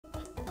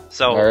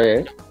So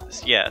Alright.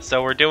 yeah,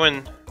 so we're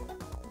doing.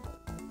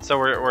 So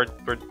we're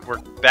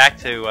back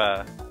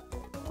to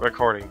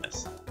recording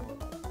this.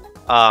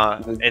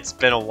 It's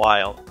been a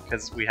while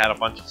because we had a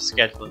bunch of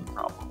scheduling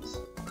problems.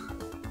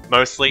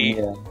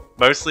 Mostly,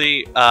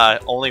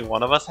 only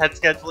one of us had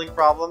scheduling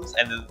problems,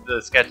 and the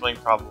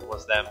scheduling problem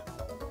was them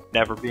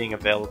never being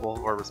available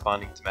or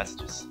responding to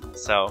messages.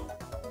 So,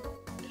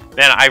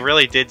 man, I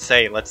really did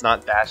say let's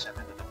not bash him,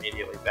 and then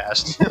immediately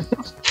bashed him.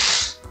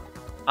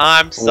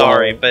 I'm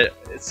sorry, but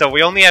so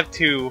we only have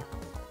 2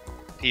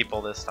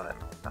 people this time.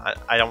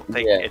 I don't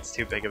think it's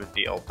too big of a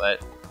deal,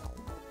 but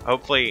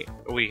hopefully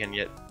we can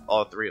get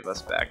all 3 of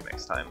us back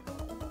next time.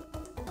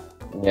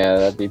 Yeah,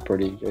 that'd be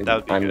pretty good. That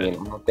would be good. I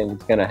mean, I don't think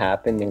it's gonna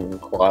happen in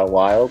quite a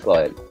while,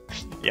 but...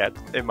 Yeah,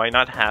 it might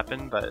not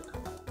happen, but...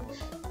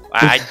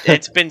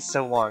 it's been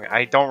so long,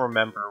 I don't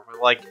remember.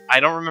 Like, I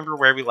don't remember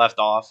where we left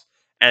off,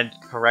 and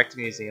Correct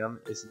Museum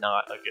is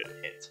not a good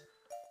hint.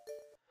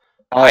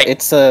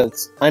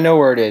 I know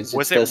where it is.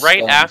 Was it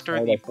right after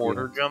the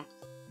border jump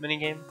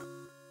minigame?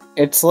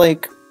 It's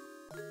like...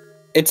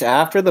 It's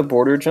after the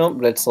border jump,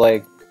 but it's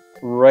like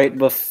right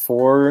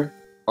before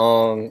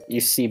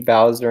you see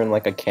Bowser in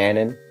like a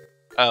cannon.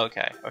 Oh,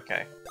 okay.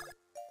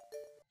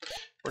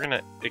 We're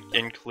gonna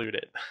include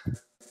it.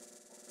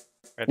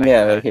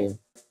 Yeah, okay.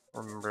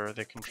 Remember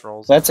the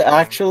controls. That's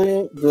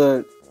actually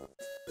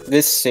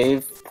this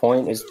save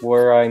point is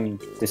where I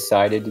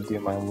decided to do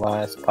my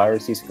last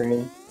piracy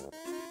screen.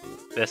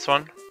 This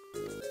one?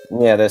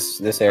 Yeah,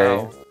 this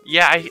area. Oh.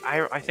 Yeah,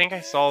 I think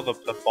I saw the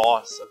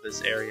boss of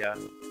this area.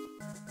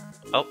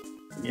 Oh,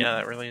 yeah,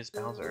 that really is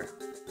Bowser.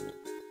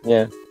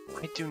 Yeah.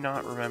 I do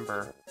not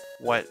remember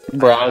what...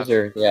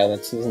 Browser, yeah,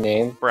 that's his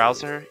name.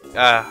 Browser?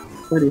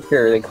 Pretty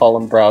sure they call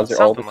him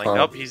Browser all the time. Something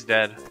like, oh, he's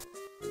dead.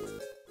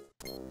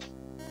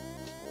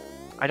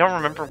 I don't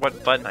remember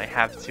what button I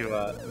have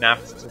to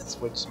map to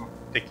switch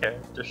the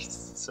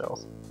characters, so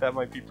that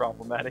might be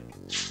problematic.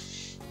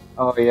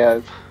 Oh,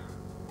 yeah.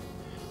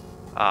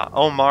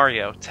 Oh,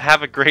 Mario, to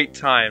have a great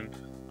time,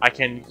 I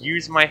can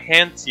use my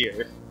hands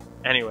here.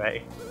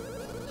 Anyway,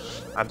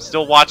 I'm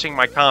still watching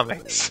my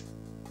comics.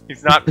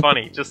 He's not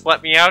funny, just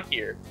let me out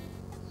here.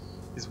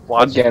 He's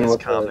watching his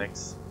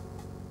comics.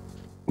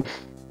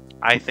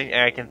 I think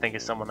I can think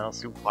of someone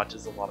else who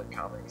watches a lot of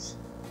comics.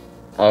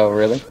 Oh,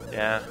 really?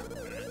 Yeah.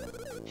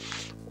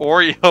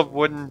 Oreo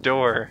wooden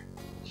door.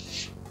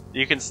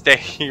 You can stay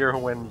here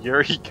when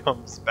Yuri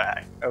comes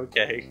back.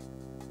 Okay.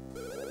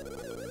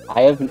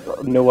 I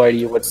have no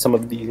idea what some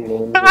of these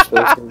names are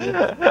supposed to be.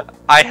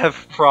 I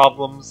have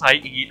problems, I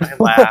eat, I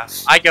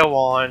laugh, I go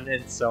on,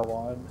 and so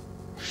on.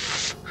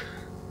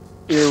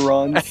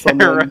 Iran,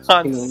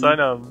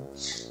 Sunum,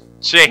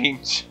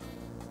 change,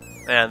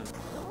 and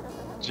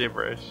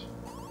gibberish.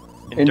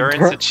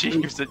 Endurance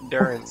achieves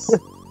endurance.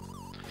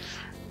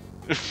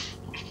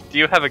 Do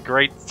you have a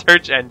great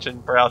search engine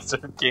browser,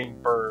 King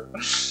Burr?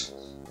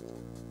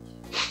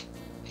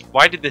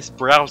 Why did this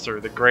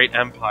browser, the Great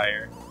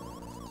Empire,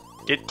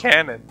 get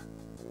Canon?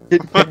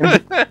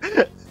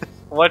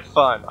 What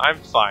fun! I'm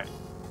fine,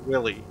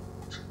 Willie.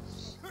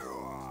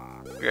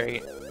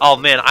 Great. Oh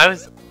man, I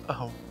was.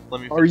 Oh. Let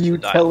me Are you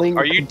telling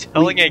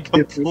a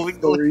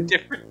completely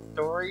different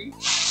story?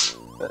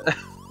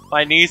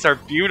 My knees are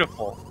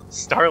beautiful.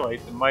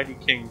 Starlight, the mighty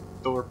King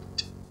Thor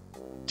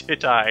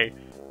Titai,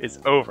 is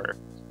over.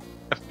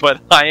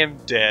 But I am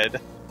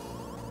dead.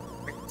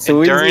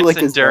 So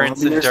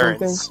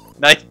endurance.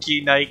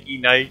 Nike.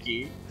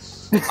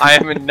 I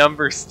am a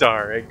number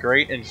star, a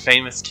great and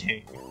famous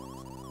king.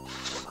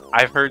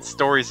 I've heard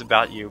stories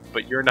about you,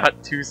 but you're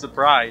not too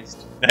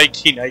surprised.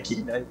 Nike.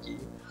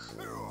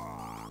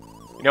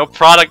 You know,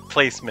 product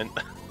placement.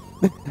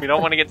 We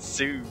don't want to get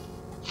sued.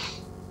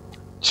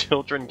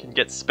 Children can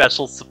get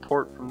special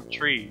support from the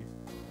tree.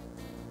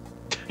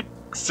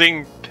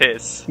 Sing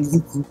piss.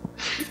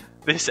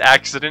 This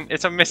accident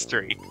is a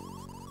mystery.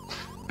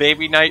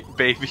 Baby night,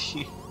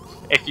 baby.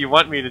 If you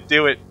want me to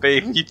do it,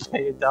 baby,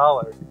 pay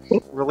 $1.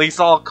 Release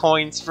all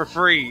coins for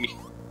free.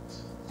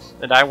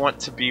 And I want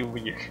to be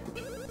weird.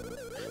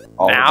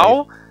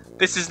 Now?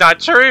 This is not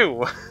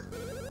true!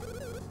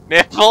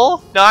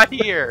 Nipple? Not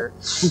here!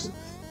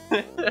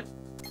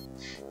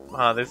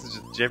 This is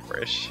just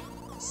gibberish.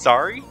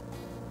 Sorry?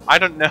 I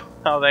don't know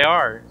how they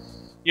are.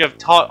 You have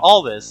taught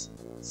all this.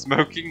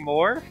 Smoking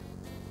more?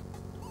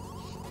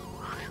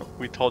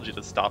 We told you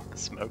to stop the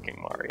smoking,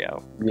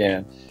 Mario.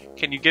 Yeah.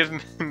 Can you give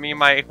me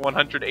my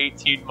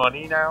 118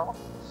 money now?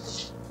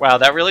 Wow,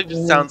 that really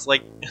just sounds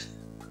like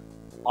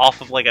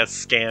off of like a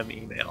scam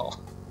email.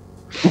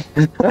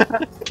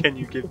 Can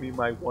you give me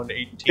my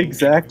 118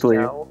 exactly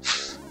now?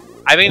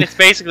 I mean, it's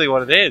basically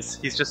what it is.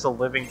 He's just a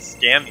living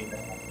scam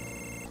email.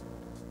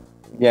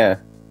 Yeah.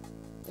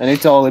 And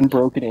it's all in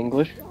broken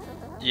English?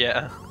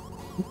 Yeah.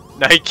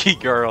 Nike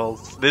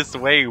girls, this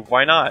way,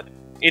 why not?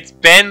 It's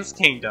Ben's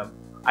kingdom.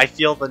 I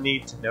feel the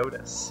need to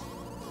notice.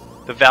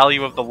 The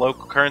value of the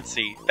local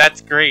currency.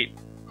 That's great.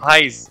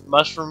 Highs,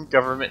 mushroom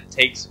government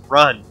takes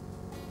run.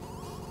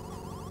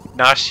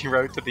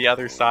 Nashiro to the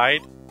other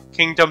side.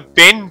 Kingdom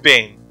Bin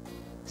Bin.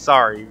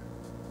 Sorry,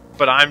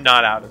 but I'm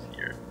not out of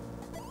here.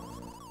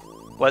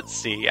 Let's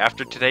see.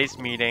 After today's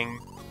meeting,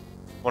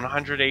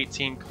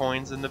 118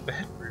 coins in the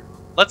bedroom.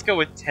 Let's go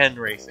with 10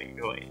 racing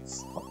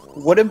coins.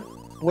 What are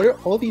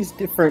all these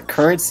different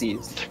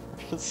currencies?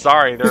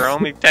 Sorry, there are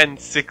only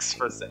 10.6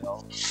 for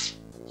sale.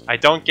 I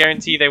don't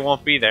guarantee they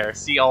won't be there.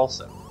 See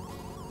also.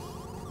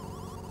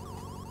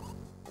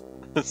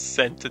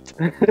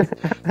 Sentizen.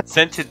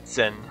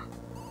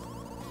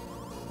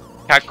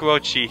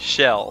 Kakuochi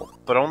shell,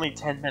 but only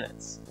 10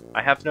 minutes.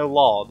 I have no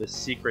law, this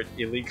secret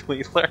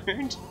illegally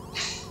learned.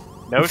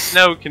 No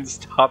snow can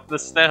stop the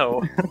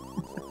snow.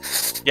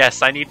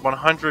 Yes, I need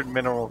 100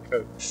 mineral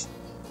coats.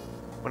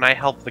 When I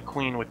help the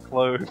queen with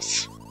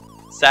clothes.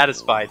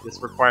 Satisfied,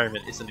 this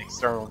requirement is an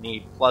external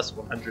need, plus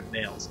 100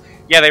 nails.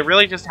 Yeah, they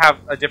really just have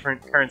a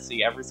different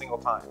currency every single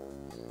time.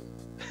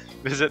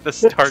 Visit the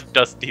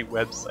Stardusty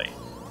website,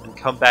 and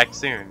come back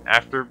soon.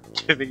 After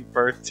giving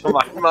birth to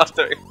my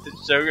mother, the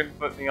Shogun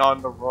put me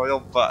on the royal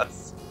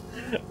bus.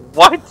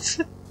 What?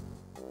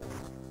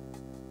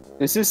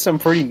 This is some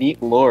pretty neat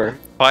lore.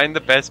 Find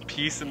the best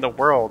piece in the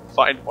world,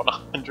 find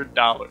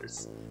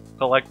 $100.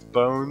 Collect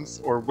bones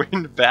or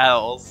win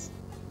battles.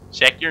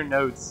 Check your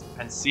notes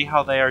and see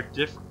how they are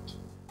different.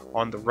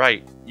 On the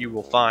right, you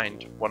will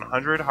find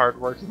 100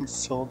 hardworking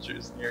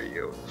soldiers near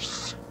you.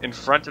 In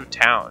front of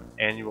town,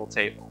 annual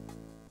table.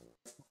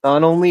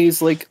 Not only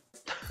is like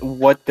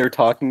what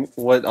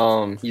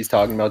he's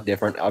talking about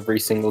different every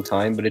single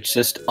time, but it's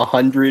just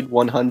 100,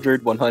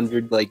 100,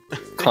 100 like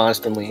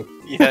constantly.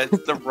 Yeah,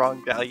 it's the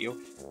wrong value.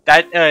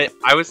 That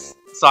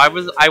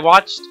I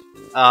watched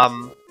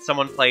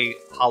someone play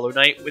Hollow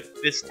Knight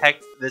with this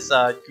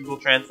Google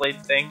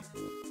Translate thing.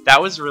 That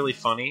was really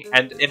funny,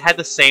 and it had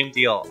the same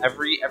deal.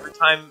 Every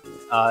time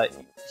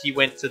he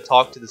went to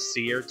talk to the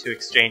seer to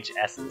exchange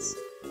essence,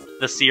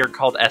 the seer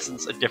called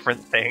essence a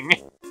different thing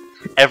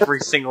every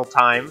single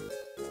time.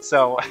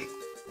 So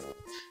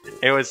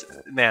it was,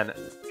 man,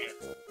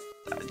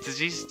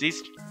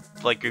 these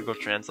like Google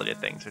Translated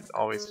things are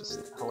always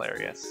just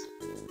hilarious.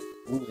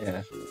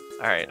 Yeah.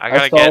 All right, I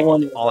gotta get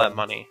all that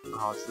money.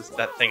 Oh, it's just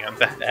that thing I'm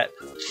bad at.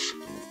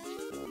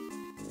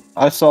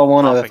 I saw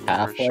one of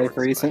Half-Life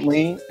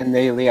recently, and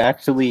they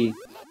actually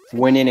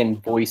went in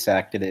and voice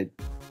acted it.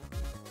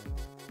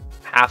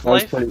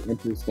 Half-Life? That was pretty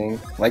interesting.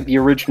 Like the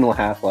original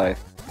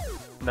Half-Life.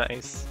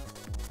 Nice.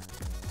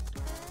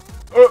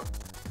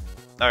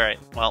 Alright,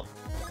 well,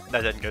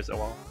 that didn't go so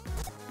well.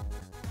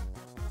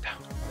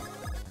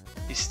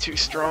 He's too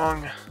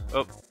strong.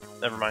 Oh,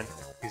 never mind.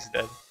 He's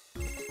dead.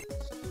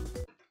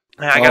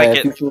 I gotta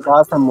get... If you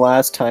forgot from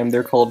last time,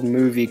 they're called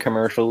movie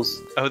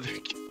commercials. Oh, they're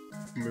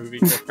movie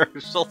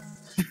commercials?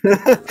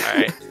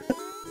 Alright.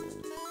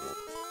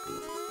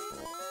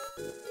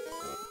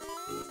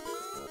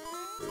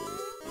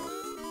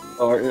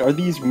 Are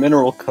these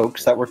mineral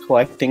cokes that we're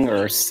collecting,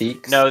 or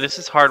Seeks? No, this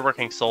is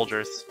hardworking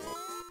soldiers.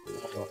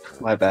 Oh,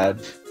 my bad.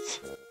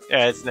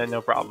 Yeah, it's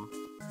no problem.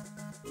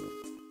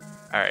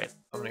 Alright,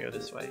 I'm gonna go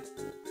this way.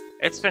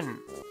 It's been...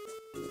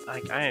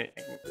 like, I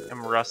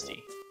am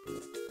rusty.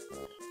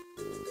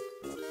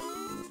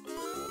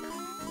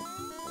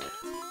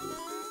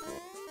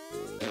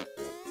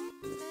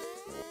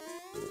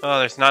 Oh,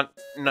 there's not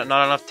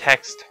enough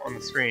text on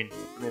the screen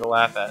for me to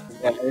laugh at.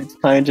 Yeah, it's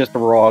kind of just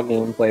raw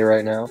gameplay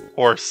right now.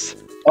 Horse.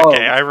 Oh,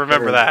 okay, I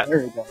remember that.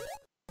 There we go.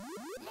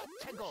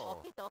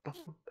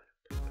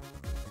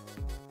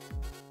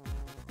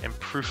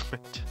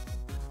 Improvement.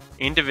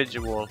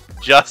 Individual.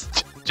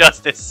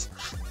 Justice.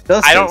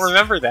 I don't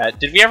remember that.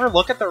 Did we ever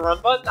look at the run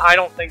button? I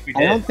don't think we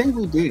did. I don't think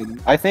we did.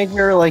 I think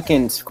we were like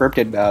in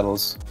scripted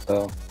battles,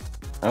 so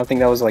I don't think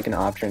that was like an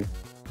option.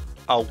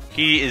 Oh,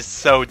 he is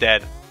so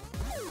dead.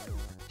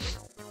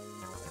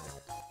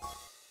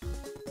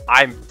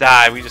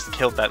 We just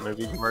killed that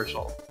movie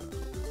commercial.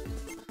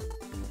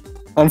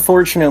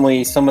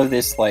 Unfortunately, some of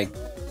this like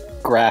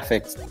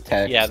graphics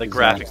text. Yeah, the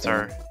graphics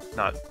are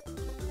not.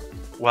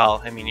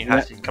 Well, I mean, you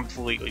have to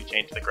completely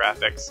change the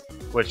graphics,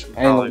 which would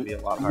probably be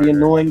a lot harder. The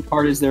annoying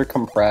part is they're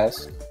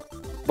compressed,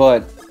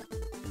 but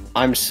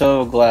I'm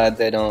so glad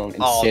that in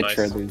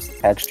Citra there's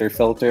texture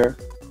filter,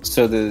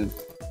 so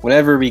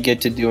whenever we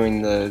get to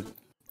doing the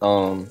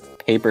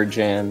paper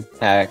jam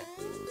hack,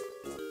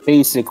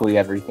 basically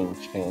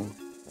everything's changed.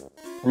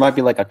 There might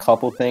be like a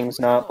couple things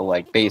not, but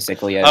like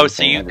basically everything. Oh,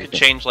 so you could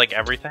change like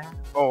everything?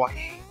 Oh, I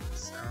hate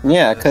this.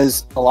 Yeah,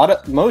 because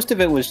most of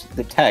it was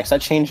the text. I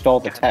changed all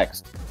the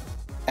text.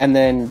 And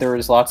then there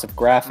was lots of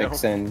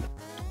graphics, and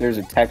there's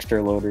a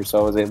texture loader, so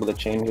I was able to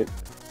change it.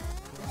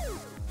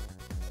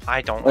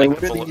 I don't like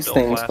what are these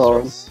things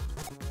blasters.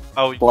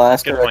 called? Oh,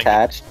 Blaster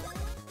attached.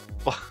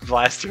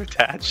 Blaster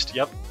attached.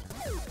 Yep.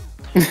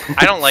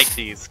 I don't like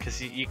these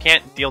because you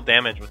can't deal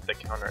damage with the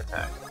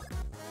counterattack.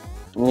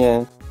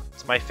 Yeah.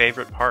 It's my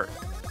favorite part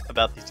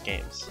about these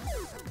games.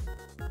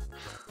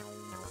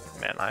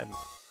 Man, I'm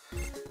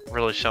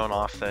really showing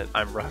off that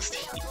I'm rusty.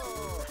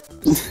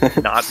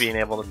 Not being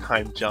able to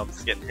time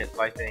jumps, getting hit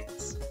by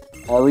things.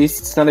 At least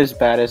it's not as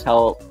bad as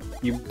how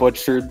you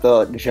butchered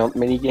the jump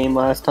minigame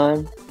last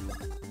time.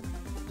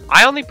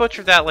 I only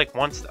butchered that like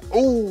once.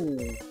 Oh,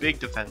 big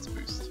defense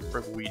boost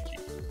for Luigi.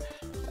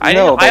 I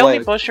only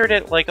butchered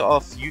it like a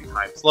few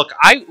times. Look,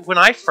 when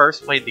I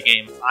first played the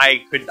game,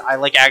 I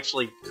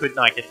actually could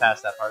not get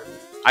past that part.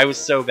 I was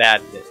so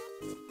bad at it.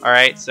 All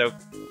right, so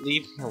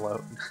leave me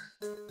alone.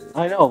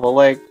 I know, but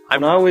like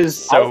when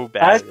I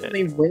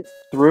actually went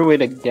through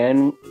it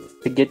again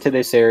to get to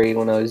this area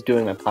when I was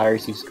doing my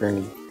piracy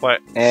screen.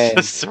 What? And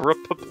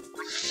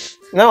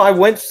no, I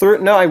went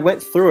through. No, I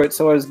went through it,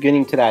 so I was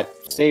getting to that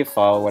save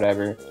file, or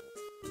whatever,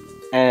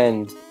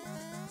 and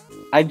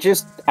I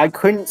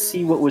couldn't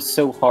see what was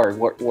so hard,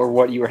 or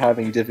what you were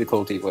having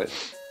difficulty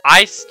with.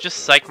 I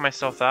just psyched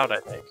myself out. I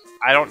think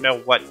I don't know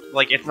what.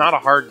 Like, it's not a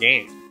hard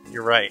game.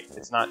 You're right.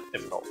 It's not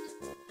difficult.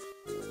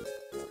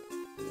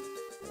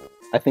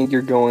 I think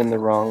you're going the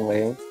wrong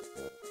way.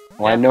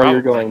 Well, yeah, I know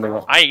you're going the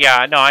wrong.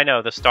 I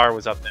know. The star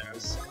was up there.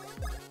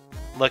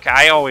 Look,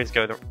 I always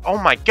go the. Oh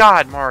my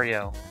God,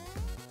 Mario!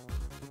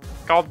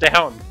 Calm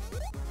down.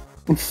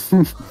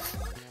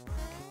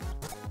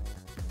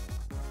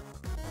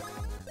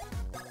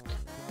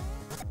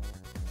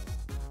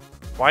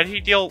 Why did he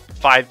deal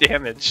 5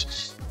 damage?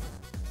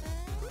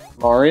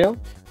 Mario?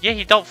 Yeah,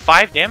 he dealt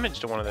 5 damage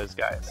to one of those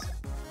guys.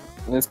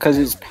 That's because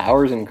his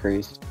power's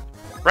increased.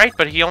 Right,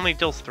 but he only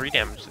deals 3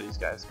 damage to these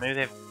guys. Maybe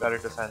they have better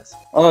defense.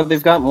 Oh,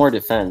 they've got more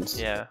defense.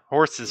 Yeah.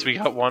 Horses. We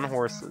got 1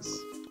 horses.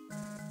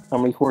 How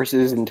many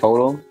horses in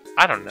total?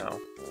 I don't know.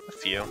 A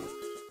few.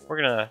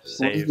 We're gonna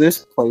save. What is this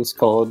place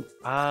called?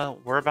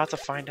 We're about to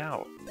find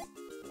out.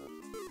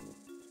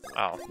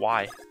 Oh,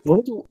 why?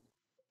 What?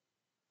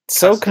 It's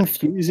so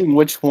confusing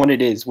which one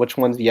it is. Which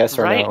one's yes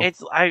or no?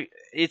 Right?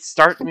 It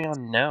started me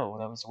on no.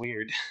 That was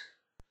weird.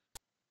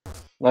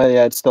 Oh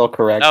yeah, it's still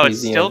correct. No,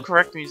 it's still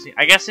correct museum.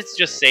 I guess it's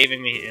just saving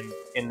me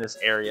in this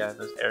area. And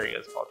this area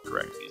is called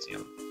correct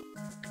museum.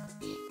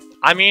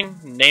 I mean,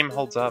 name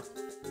holds up.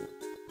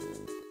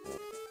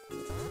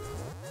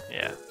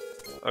 Yeah.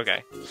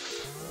 Okay.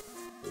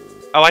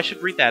 Oh, I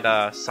should read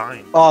that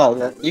sign.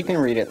 Oh, you can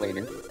read it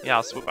later. Yeah,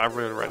 I'll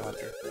read it right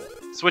after.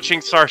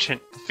 Switching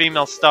Sergeant, the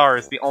female star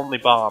is the only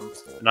bomb.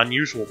 An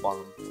unusual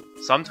bomb.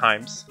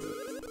 Sometimes.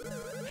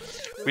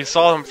 We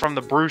saw them from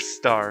the Bruce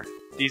star.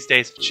 These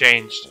days have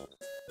changed.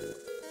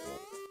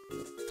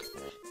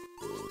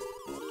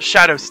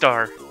 Shadow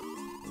Star.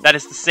 That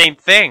is the same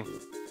thing.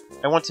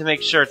 I want to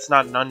make sure it's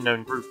not an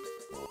unknown group.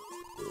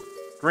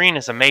 Green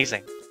is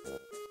amazing.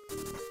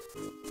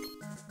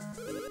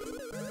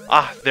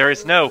 Ah, there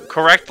is no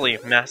correctly,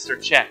 Master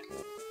Check.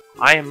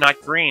 I am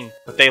not green,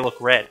 but they look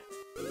red.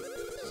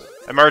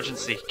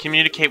 Emergency.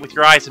 Communicate with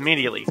your eyes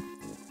immediately.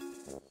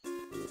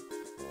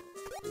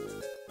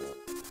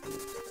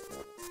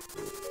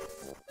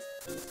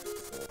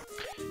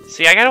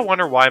 See, I gotta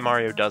wonder why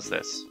Mario does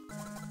this.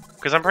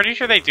 Because I'm pretty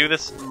sure they do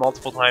this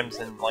multiple times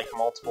in, like,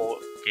 multiple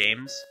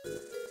games.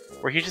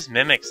 Where he just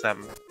mimics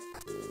them.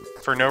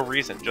 For no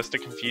reason, just to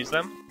confuse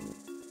them.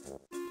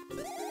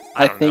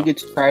 I think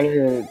it's trying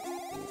to...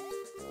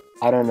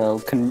 I don't know,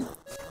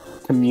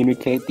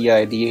 communicate the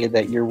idea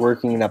that you're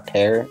working in a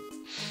pair.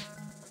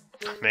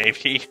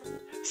 Maybe.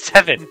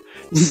 7!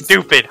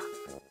 Stupid!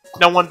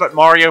 No one but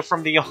Mario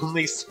from the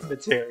only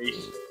cemetery.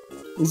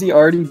 Is he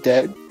already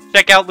dead?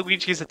 Check out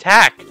Luigi's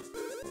attack!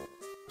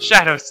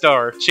 Shadow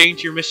Star,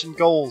 change your mission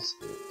goals.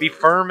 Be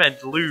firm and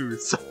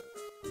lose.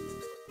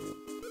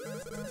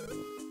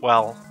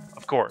 Well,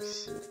 of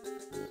course.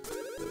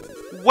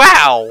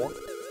 Wow!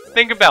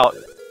 Think about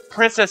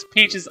Princess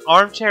Peach's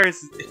armchair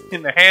is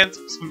in the hands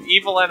of some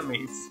evil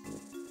enemies.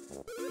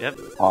 Yep.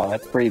 Oh,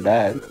 that's pretty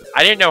bad.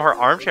 I didn't know her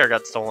armchair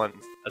got stolen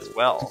as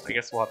well. I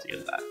guess we'll have to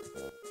get that.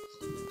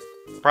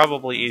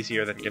 Probably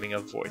easier than getting a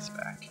voice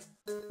back.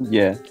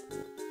 Yeah.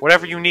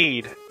 Whatever you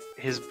need,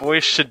 his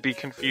voice should be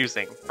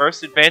confusing.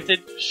 First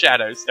advantage,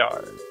 Shadow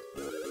Star.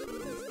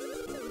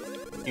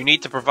 You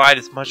need to provide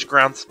as much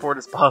ground support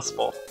as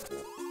possible.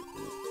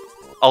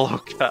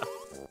 Aloka.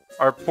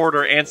 Our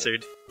porter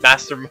answered.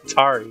 Master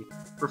Matari.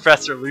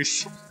 Professor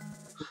Lucido?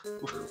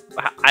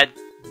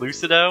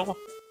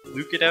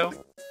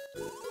 Lucido?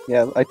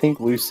 Yeah, I think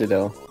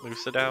Lucido.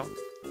 Lucido?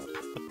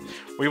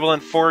 We will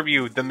inform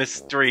you the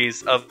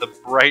mysteries of the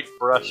Bright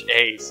Brush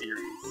A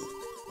series.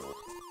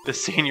 The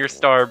Senior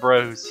Star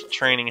Bros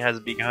training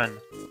has begun.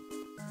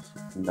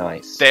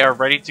 Nice. They are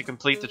ready to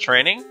complete the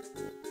training?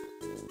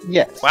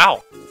 Yes.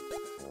 Wow.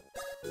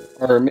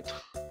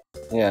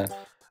 Yeah.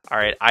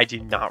 Alright, I do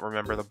not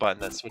remember the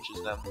button that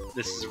switches them.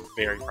 This is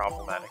very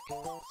problematic.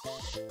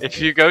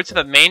 If you go to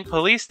the main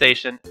police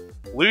station,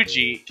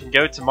 Luigi can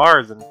go to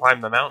Mars and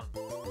climb the mountain.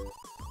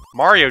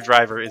 Mario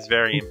Driver is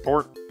very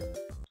important.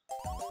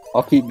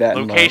 I'll keep that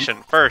in mind.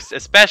 Location first,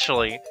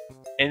 especially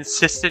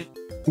insistent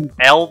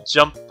L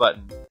jump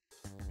button.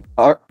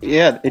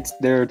 Yeah,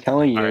 they're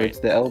telling you right. It's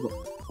the L.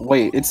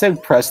 Wait, it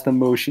said press the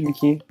motion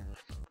key.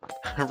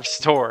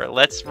 Restore.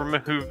 Let's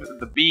remove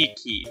the B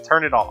key.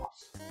 Turn it off.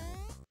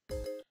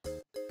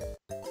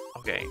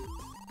 Okay.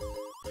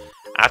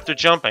 After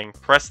jumping,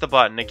 press the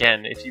button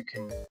again if you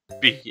can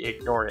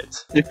ignore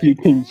it. If you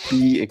can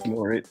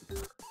ignore it.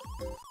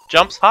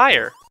 Jumps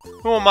higher.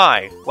 Who am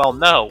I? Well,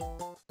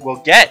 no. will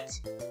get.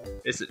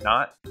 Is it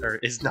not? Or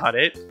is not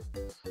it?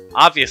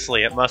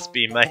 Obviously, it must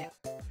be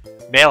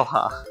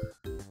Mailha.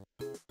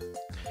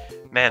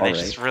 Man, they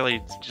just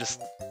really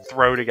just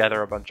throw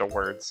together a bunch of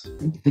words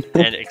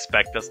and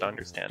expect us to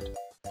understand.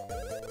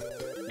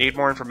 Need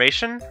more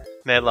information?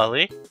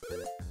 Melali.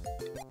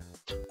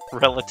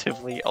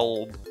 Relatively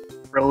old.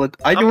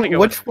 I don't.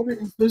 Which one are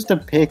you supposed to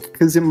pick?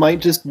 Because it might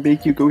just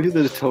make you go through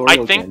the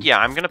tutorial. I think, yeah,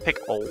 I'm gonna pick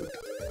old.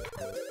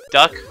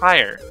 Duck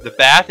higher. The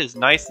bath is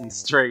nice and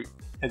straight,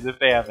 as if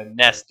they have a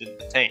nest in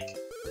the tank.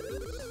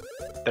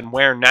 Then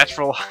wear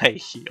natural high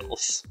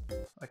heels.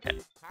 Okay.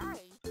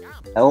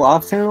 L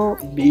optional,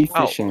 B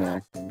fishing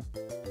action.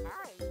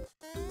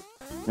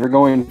 You're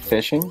going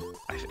fishing?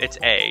 It's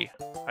A.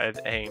 I have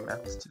A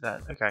maps to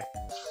that. Okay.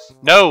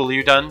 No,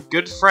 Liu Dun,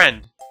 good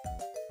friend.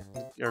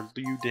 Or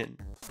Liu Din.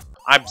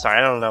 I'm sorry,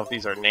 I don't know if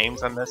these are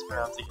names I'm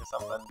mispronouncing or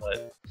something,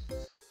 but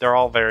they're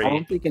all very... I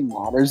don't think it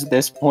matters at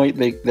this point.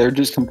 They're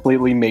just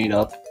completely made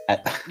up.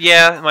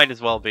 Yeah, it might as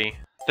well be.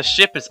 The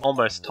ship is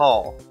almost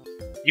tall.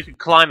 You could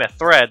climb a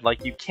thread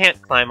like you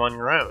can't climb on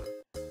your own.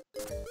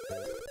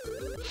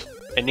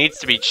 It needs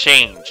to be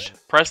changed.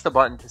 Press the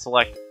button to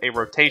select a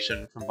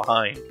rotation from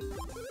behind.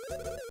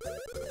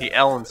 The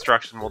L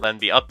instruction will then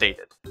be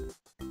updated.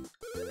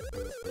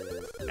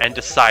 And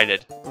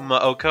decided.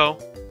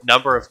 Umaoko,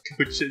 number of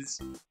coaches,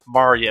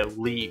 Mario,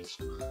 leave.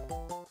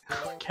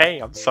 Okay,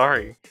 I'm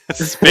sorry.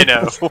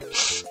 Spino.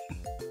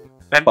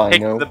 Then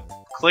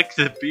click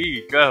the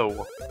B,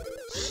 go.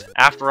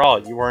 After all,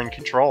 you are in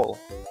control.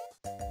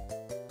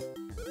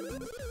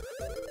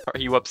 Are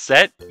you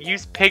upset?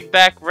 Use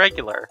pigback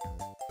regular.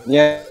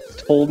 Yeah,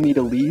 told me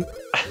to leave.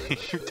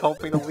 You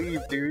told me to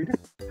leave, dude.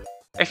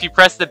 If you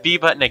press the B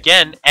button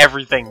again,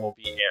 everything will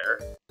be air.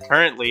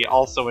 Currently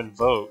also in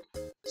vogue.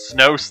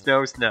 Snow,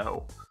 snow,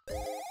 snow.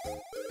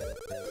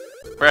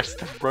 Press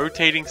the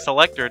rotating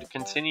selector to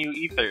continue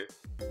ether.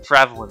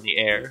 Travel in the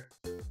air.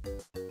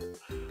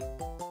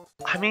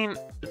 I mean,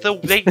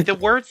 the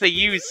words they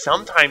use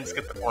sometimes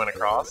get the point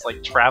across,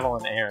 like travel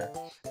in air.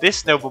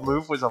 This noble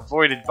move was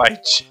avoided by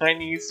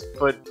Chinese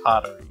foot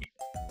pottery.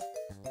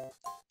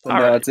 So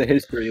now it's a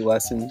history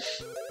lesson.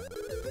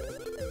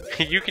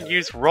 You can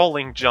use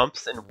rolling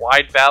jumps in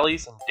wide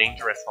valleys and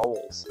dangerous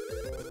holes.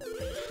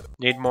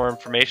 Need more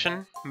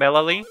information,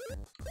 Melali?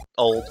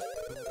 Old.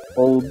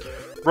 Old.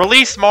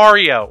 Release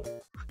Mario!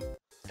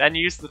 Then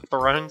use the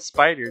thrown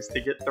spiders to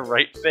get the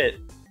right fit.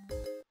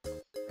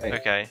 Right.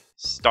 Okay,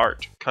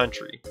 start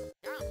country.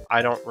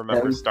 I don't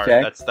remember start.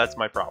 Check. That's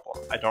my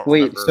problem. I don't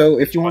remember. Wait, so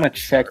if you want to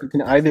check, you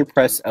can either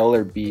press L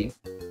or B.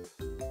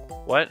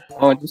 What?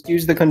 Oh, just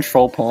use the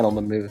control panel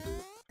to move.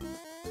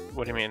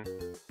 What do you mean?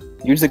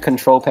 Use the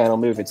control panel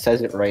move. It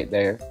says it right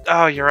there.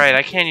 Oh, you're right.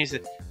 I can't use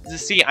it.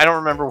 See, I don't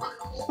remember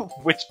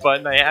which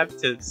button I have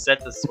to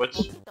set the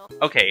switch.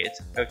 Okay,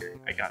 okay.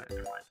 I got it.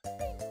 Never mind.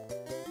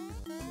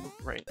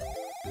 Right.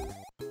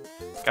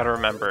 Gotta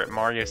remember it.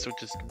 Mario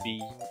switches to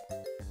B.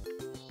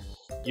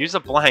 Use a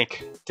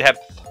blank.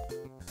 Depth.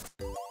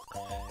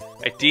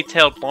 A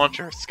detailed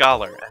launcher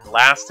scholar. And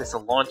last is a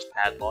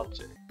launchpad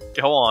launcher.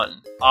 Go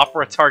on.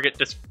 Opera target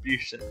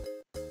distribution.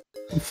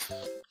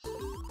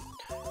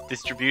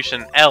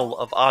 Distribution L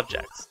of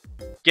objects.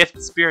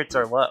 Gift spirits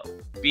are low.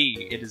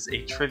 B. It is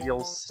a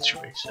trivial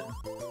situation.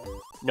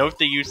 Note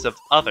the use of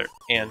other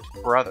and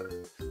brother.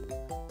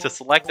 To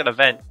select an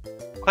event,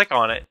 click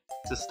on it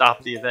to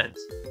stop the event.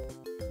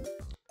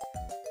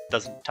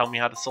 Doesn't tell me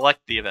how to select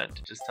the event,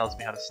 it just tells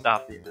me how to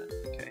stop the event.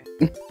 Okay.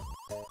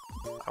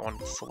 I wanted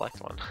to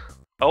select one.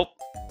 Oh.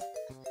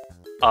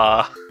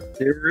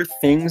 There are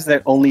things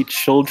that only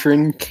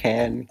children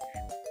can.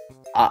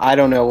 I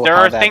don't know. There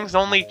are things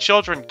only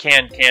children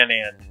can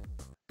and.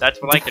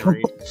 That's what I can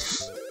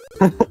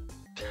read.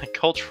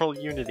 Cultural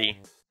unity.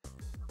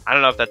 I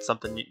don't know if that's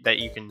something that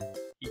you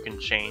can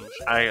change.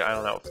 I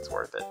don't know if it's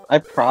worth it. I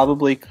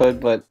probably could,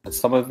 but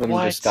some of them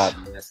just got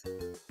missed.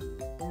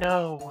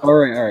 No.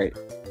 Alright.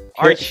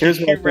 Are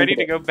you ready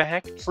to go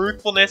back?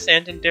 Truthfulness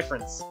and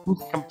indifference.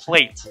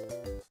 Complete.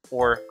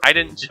 Or, I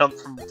didn't jump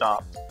from the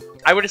top.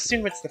 I would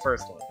assume it's the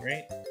first one,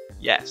 right?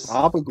 Yes.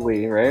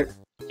 Probably, right?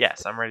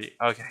 Yes, I'm ready.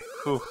 Okay.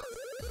 Whew.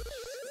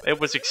 It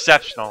was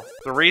exceptional.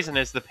 The reason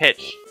is the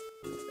pitch.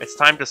 It's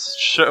time to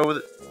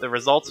show the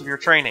results of your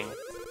training.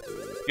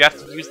 You have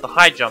to use the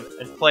high jump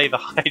and play the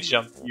high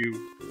jump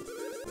you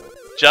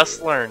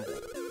just learned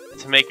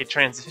to make a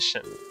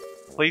transition.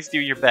 Please do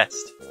your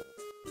best.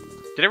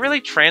 Did it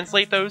really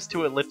translate those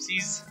to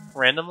ellipses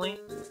randomly?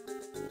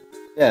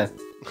 Yeah.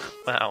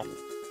 Wow.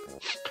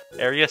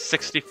 Area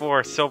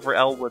 64, Silver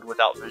Elwood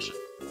without vision.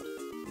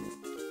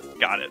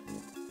 Got it.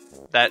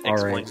 That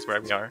explains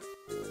where we are.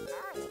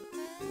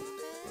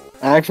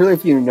 Actually,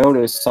 if you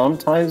notice,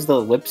 sometimes the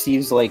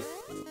ellipses, like,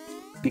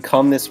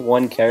 become this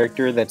one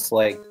character that's,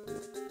 like...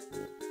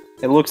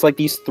 It looks like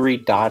these 3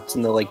 dots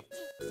in the, like,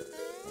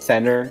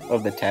 center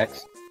of the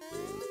text.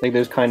 Like,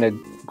 those kind of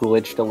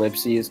glitched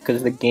ellipses,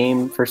 because the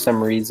game, for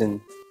some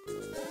reason,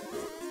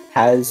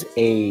 has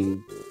a...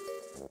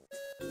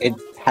 It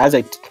has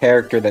a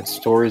character that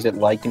stores it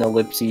like an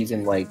ellipses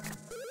and, like...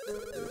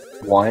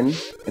 one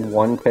in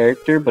one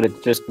character, but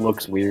it just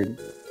looks weird.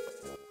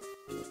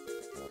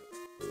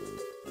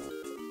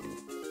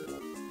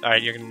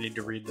 Alright, you're gonna need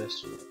to read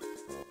this.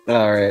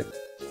 Alright.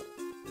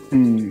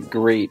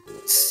 Great.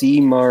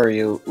 See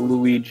Mario,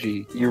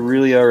 Luigi, you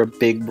really are a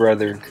big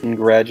brother.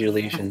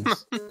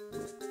 Congratulations.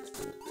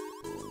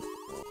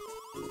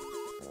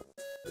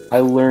 I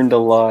learned a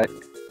lot.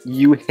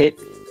 You hit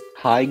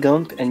high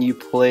gump and you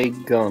play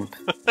gump.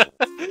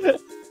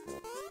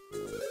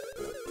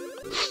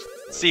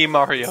 See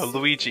Mario,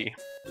 Luigi,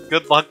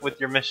 good luck with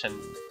your mission.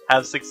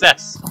 Have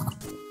success.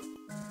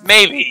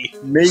 Maybe.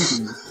 Maybe.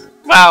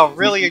 Wow,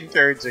 really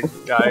encouraging,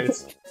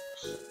 guys.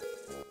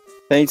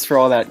 Thanks for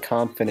all that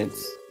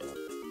confidence.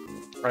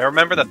 I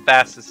remember the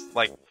fastest,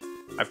 like,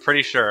 I'm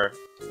pretty sure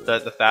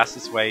that the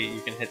fastest way you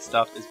can hit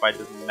stuff is by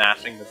just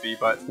mashing the B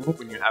button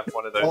when you have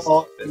one of those.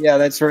 Oh, yeah,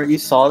 that's right. You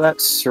saw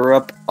that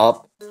syrup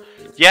up?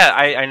 Yeah,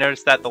 I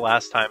noticed that the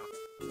last time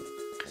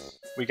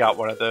we got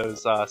one of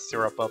those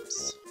syrup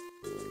ups.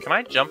 Can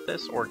I jump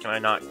this, or can I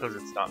not, because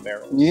it's not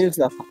barrels? You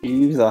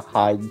use the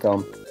high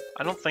gump.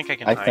 I don't think I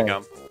can high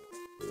gump.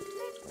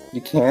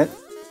 You can't?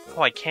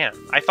 Oh, I can.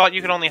 I thought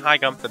you could only high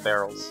gump the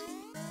barrels.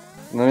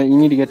 No, you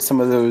need to get some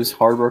of those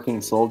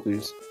hardworking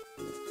soldiers.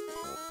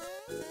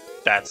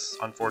 That's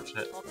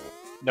unfortunate.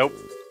 Nope.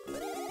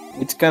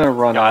 It's gonna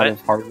run out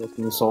of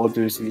hardworking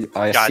soldiers.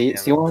 I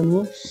see what I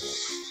mean?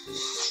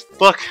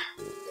 Look!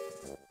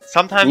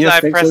 Sometimes I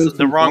press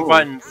the wrong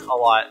buttons a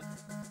lot.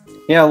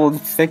 Yeah, well,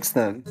 fix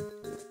them.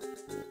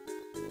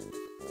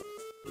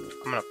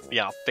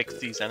 I'll fix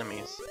these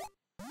enemies.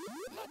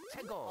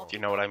 If you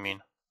know what I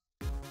mean.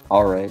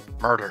 Alright.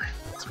 Murder.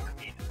 That's what I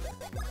mean.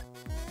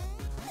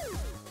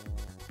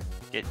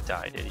 Get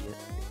died, idiot.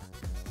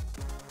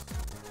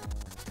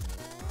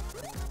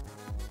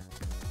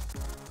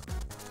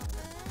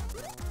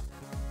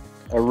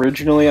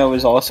 Originally, I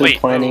was also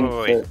planning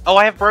wait. Oh,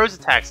 I have bros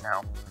attacks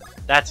now.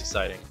 That's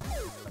exciting.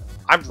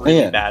 I'm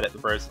really bad at the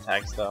bros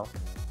attacks, though.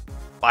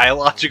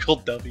 Biological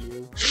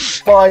W.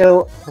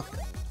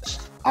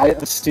 I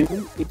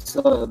assume it's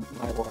a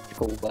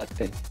biological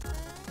weapon.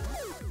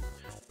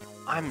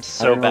 I'm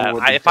so bad.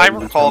 If I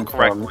recall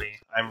correctly,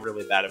 I'm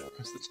really bad at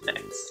bros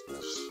attacks.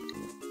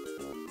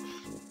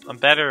 I'm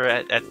better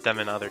at them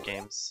in other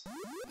games.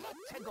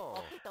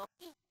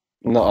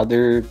 No,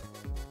 other...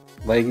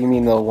 Like, you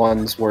mean the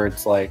ones where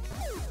it's like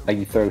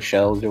you throw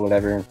shells or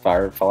whatever and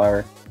fire a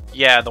flower?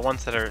 Yeah, the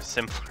ones that are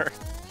simpler.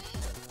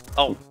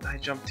 Oh, I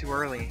jumped too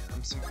early.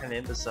 I'm some kind of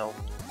imbecile.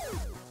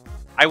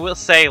 I will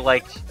say,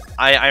 like,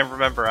 I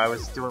remember I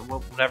was doing,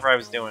 whatever I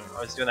was doing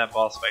that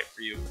boss fight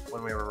for you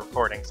when we were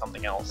recording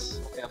something else.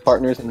 Yeah,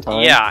 Partners in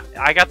Time? Yeah,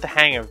 I got the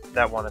hang of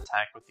that one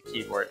attack with the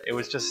keyboard. It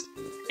was just,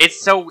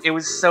 it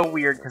was so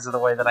weird because of the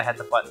way that I had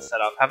the button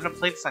set up. Having to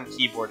play this on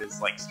keyboard is,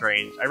 like,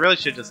 strange. I really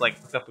should just, like,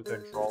 hook up a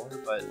controller,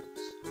 but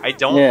I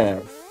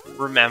don't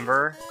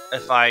remember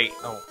if I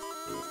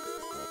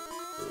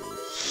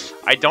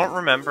don't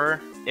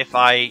remember if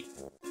I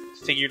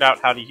figured out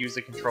how to use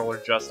a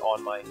controller just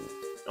on my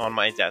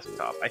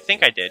desktop. I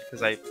think I did,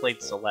 because I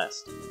played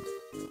Celeste,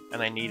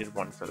 and I needed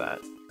one for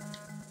that.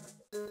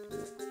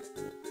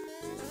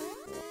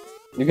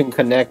 You can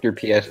connect your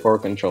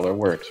PS4 controller,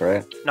 works,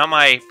 right? Not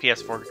my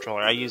PS4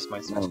 controller, I used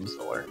my Switch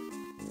controller.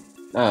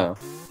 Oh.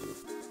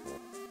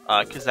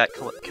 Because that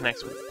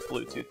connects with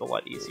Bluetooth a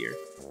lot easier.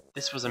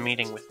 This was a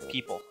meeting with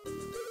people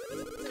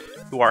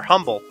who are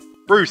humble.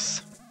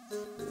 Bruce!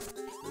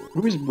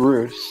 Who's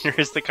Bruce?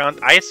 Here's the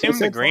I assume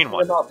the green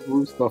one. About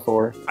Bruce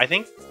before. I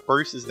think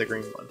Bruce is the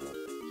green one.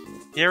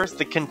 Here's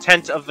the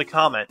content of the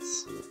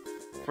comments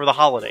for the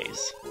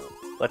holidays.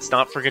 Let's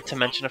not forget to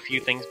mention a few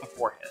things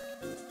beforehand.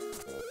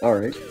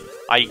 Alright.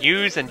 I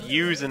use and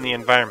use in the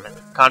environment.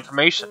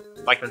 Confirmation.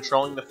 By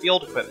controlling the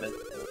field equipment,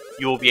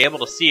 you will be able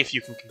to see if you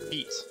can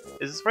compete.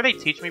 Is this where they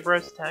teach me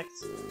bros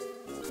attacks?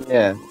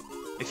 Yeah.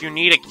 If you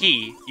need a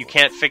key, you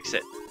can't fix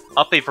it.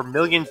 Up a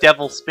Vermilion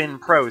Devil Spin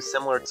Pro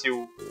similar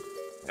to...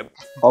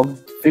 A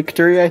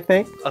victory, I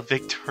think? A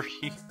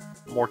victory.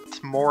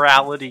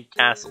 Morality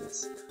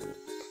Castles.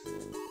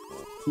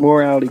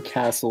 Morality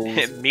Castles.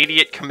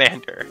 Immediate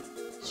Commander.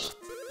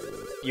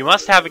 You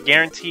must have a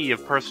guarantee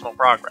of personal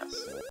progress.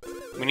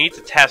 We need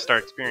to test our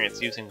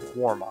experience using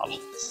war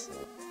models.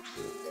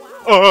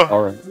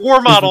 Alright.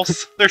 War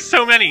models! There's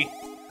so many!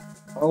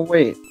 Oh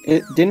wait,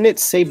 didn't it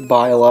say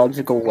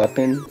biological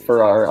weapon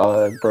for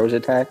our bros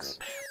attacks?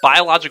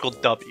 Biological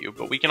W,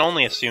 but we can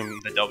only assume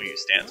the W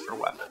stands for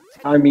weapon.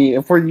 I mean,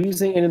 if we're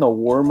using it in a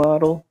war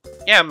model...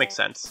 Yeah, it makes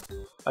sense.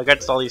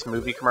 Against all these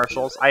movie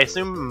commercials. I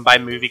assume by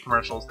movie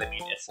commercials they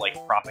mean it's like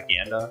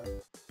propaganda.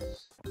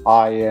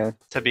 Ah, yeah.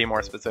 To be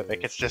more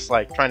specific, it's just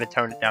like trying to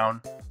tone it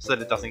down so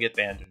that it doesn't get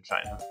banned in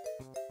China.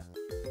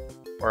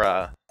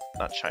 Or,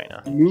 not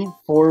China. Move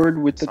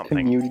forward with the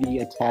community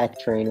attack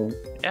training.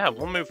 Yeah,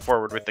 we'll move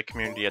forward with the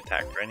community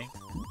attack training.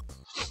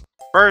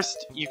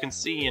 First, you can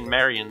see in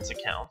Marion's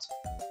account.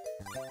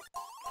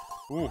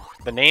 Ooh,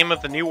 the name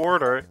of the new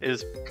order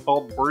is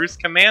called Bruce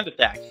Command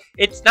Attack.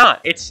 It's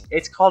not.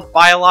 It's called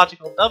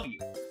Biological W.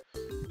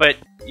 But,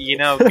 you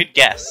know, good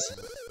guess.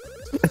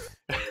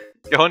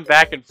 Going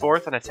back and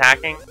forth and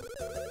attacking?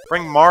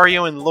 Bring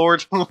Mario and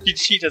Lord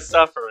Luigi to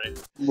suffering.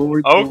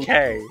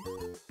 Okay.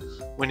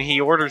 When he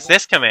orders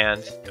this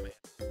command...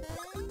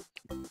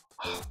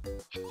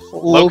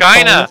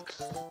 Logina!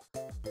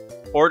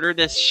 Order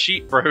this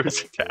Sheet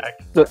Bros attack.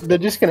 They're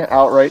just gonna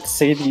outright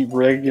say the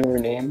regular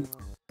name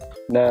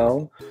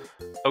now.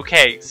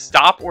 Okay,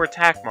 stop or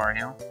attack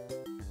Mario.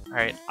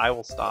 Alright, I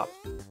will stop.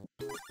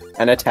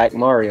 And attack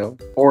Mario.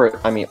 Or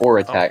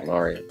attack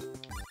Mario.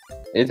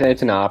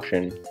 It's an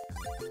option.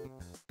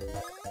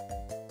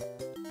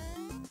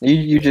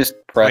 You just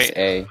press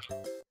A.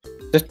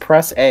 Just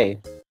press A.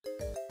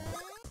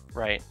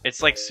 Right.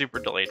 It's like super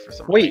delayed for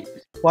some reason.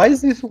 Wait, why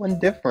is this one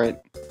different?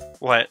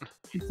 What?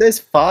 It says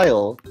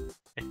file.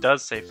 It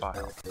does say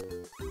file.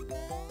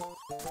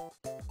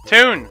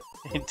 Tune!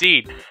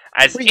 Indeed.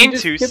 As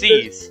Into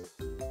sees.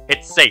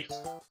 It's safe.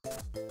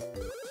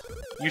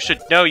 You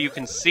should know you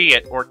can see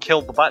it or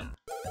kill the button.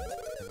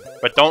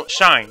 But don't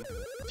shine.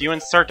 If you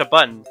insert a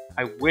button,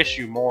 I wish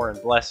you more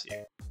and bless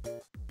you.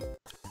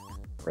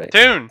 Right.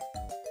 Tune!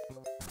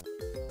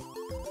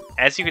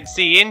 As you can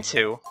see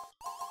Into,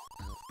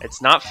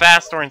 it's not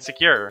fast or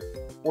insecure,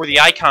 or the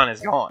icon is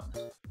gone.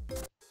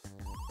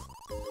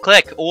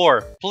 Click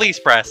or please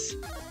press.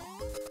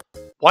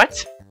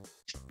 What?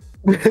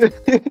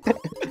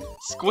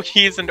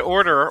 Squeeze and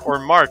order or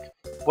mark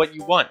what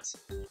you want.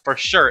 For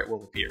sure it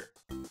will appear.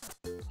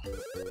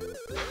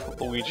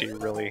 Luigi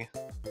really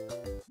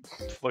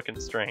looking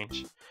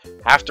strange.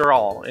 After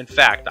all, in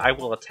fact, I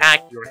will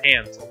attack your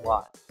hands a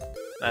lot.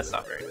 That's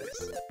not very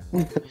nice.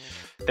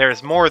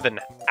 There's more than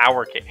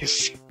our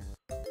case.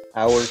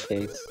 Our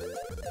case.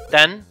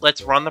 Then,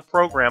 let's run the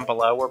program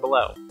below or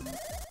below.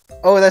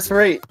 Oh, that's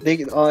right.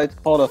 It's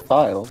called a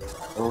file.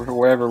 Or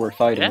wherever we're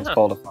fighting, it's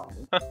called a file.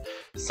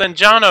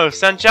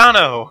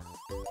 Sanjano!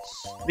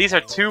 These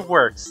are two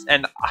works,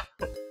 and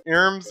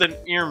irms and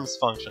irms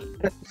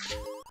function.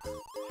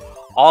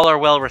 All are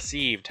well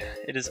received.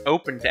 It is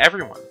open to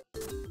everyone.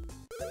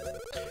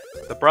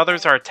 The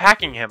brothers are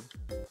attacking him.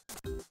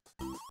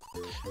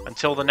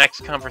 Until the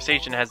next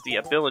conversation has the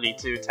ability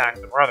to attack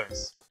the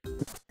brothers.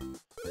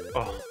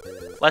 Oh,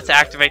 let's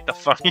activate the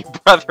funny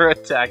brother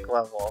attack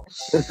level.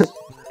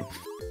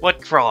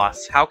 What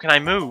cross? How can I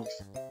move?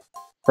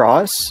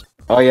 Cross?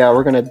 Oh yeah,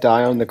 we're gonna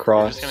die on the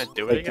cross. You're just gonna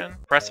do it again?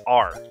 Press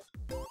R.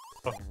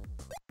 Oh.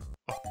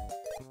 Oh.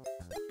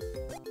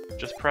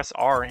 Just press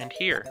R and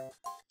here.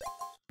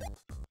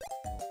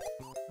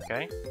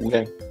 Okay?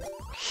 Okay.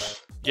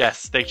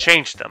 Yes, they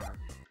changed them.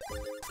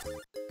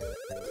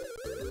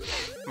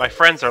 My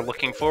friends are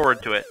looking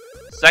forward to it.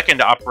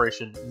 Second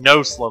operation,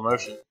 no slow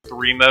motion.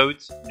 3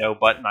 modes, no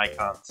button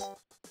icons.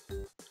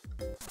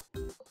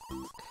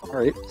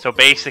 Alright. So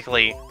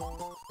basically,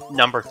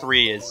 number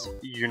 3 is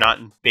you're not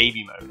in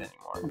baby mode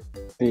anymore.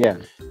 Yeah.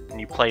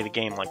 And you play the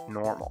game like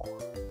normal.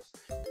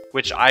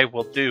 Which I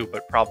will do,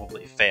 but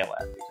probably fail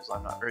at, because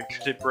I'm not very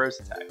good at bros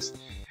attacks.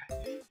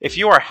 If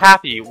you are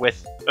happy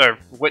with... I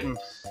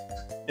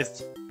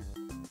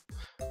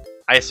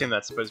assume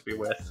that's supposed to be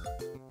with.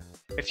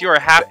 If you are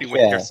happy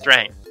with your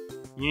strength,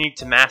 you need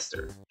to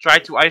master. Try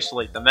to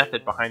isolate the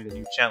method behind the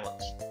new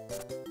challenge.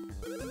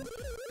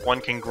 One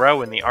can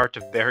grow in the art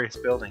of various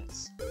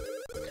buildings.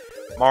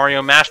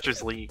 Mario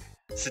Masters League.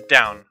 Sit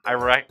down. I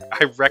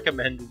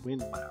recommend win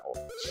now.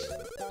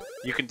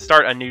 You can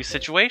start a new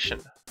situation.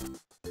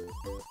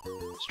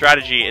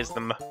 Strategy is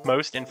the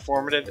most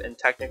informative and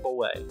technical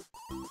way.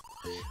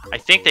 I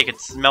think they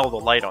could smell the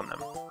light on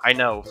them. I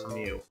know from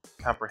you.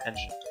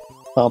 Comprehension.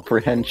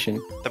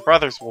 Comprehension. The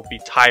brothers will be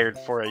tired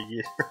for a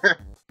year.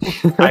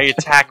 I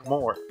attack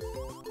more.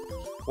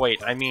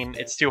 Wait, I mean,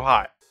 it's too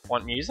hot.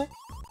 Want music?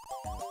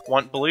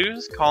 Want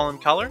blues? Call in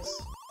colors?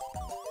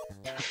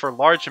 For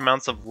large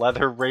amounts of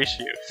leather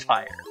ratio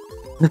fire.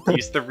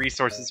 Use the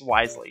resources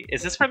wisely.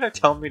 Is this where they're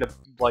telling me to,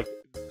 like,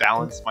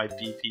 balance my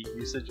BP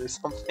usage or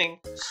something?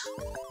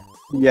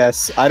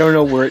 Yes, I don't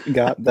know where it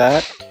got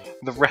that.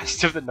 The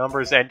rest of the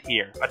numbers end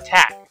here.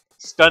 Attack!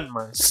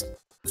 Stunmer.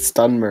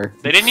 Stunmer.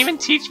 They didn't even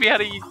teach me how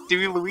to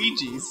do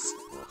Luigi's.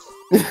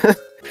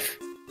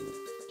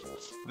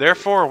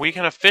 Therefore, we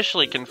can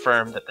officially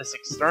confirm that this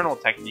external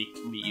technique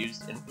can be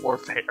used in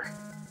warfare.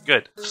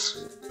 Good.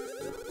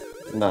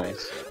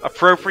 Nice.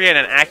 Appropriate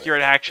and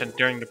accurate action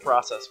during the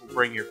process will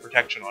bring your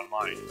protection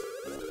online.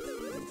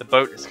 The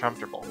boat is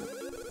comfortable.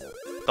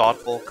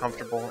 Thoughtful,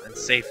 comfortable, and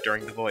safe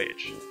during the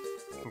voyage.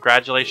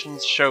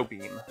 Congratulations,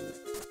 Showbeam.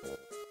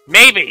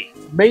 Maybe!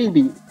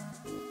 Maybe!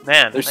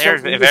 Man, they're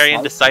very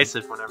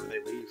indecisive whenever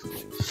they leave.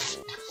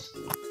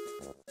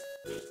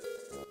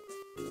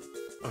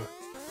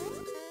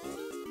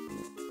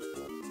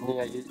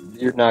 Yeah,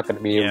 you're not going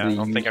to be able to I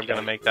don't think I'm going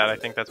to make that. I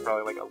think that's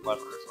probably like a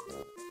lever or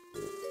something.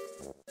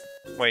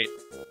 Wait.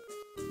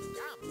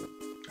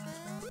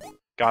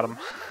 Got him.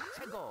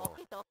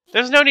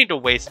 There's no need to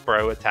waste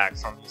bro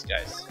attacks on these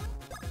guys.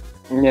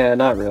 Yeah,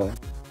 not really.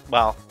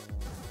 Well.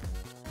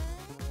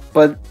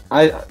 But,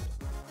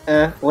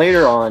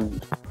 later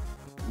on,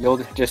 you'll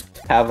just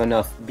have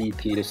enough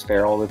BP to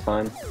spare all the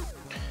time.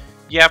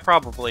 Yeah,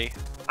 probably.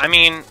 I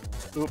mean,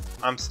 oop,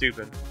 I'm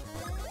stupid.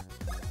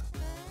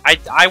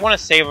 I want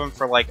to save him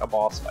for like a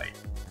boss fight.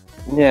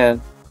 Yeah.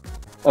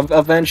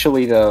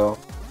 Eventually, though.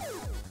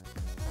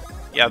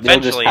 Yeah,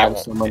 eventually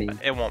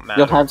it won't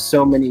matter. You'll have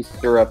so many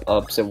syrup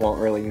ups, it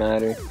won't really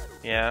matter.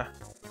 Yeah.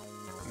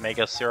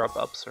 Mega syrup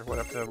ups or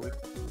whatever.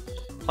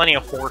 Plenty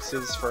of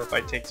horses for if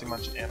I take too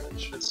much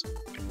damage.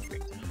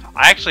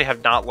 I actually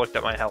have not looked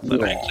at my health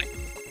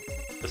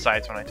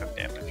besides when I took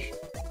damage.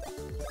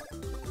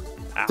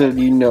 Ow. So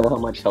do you know how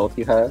much health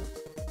you have?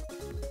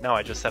 No,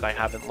 I just said I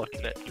haven't looked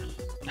at it.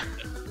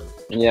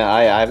 Yeah,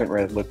 I haven't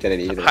really looked at it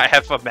either. I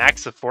have a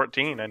max of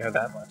 14, I know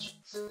that much.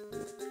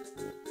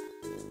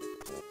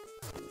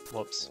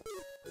 Whoops.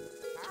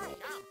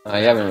 You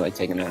haven't really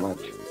taken that much.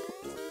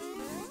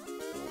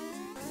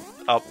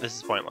 Oh, this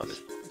is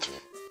pointless.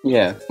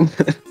 Yeah.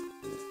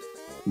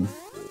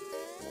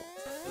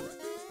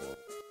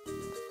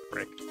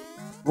 Frick.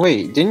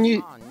 Wait, didn't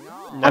you...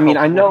 No, I mean,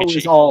 I know Luigi.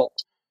 it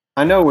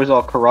was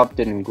all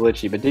corrupted and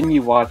glitchy, but didn't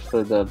you watch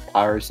the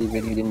piracy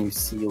video? Didn't you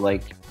see,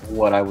 like,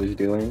 what I was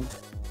doing?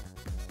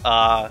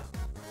 The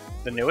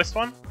newest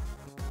one?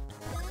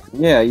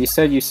 Yeah, you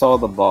said you saw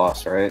the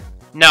boss, right?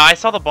 No, I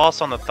saw the boss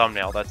on the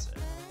thumbnail, that's it.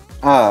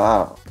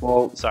 Oh,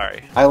 well...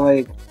 Sorry.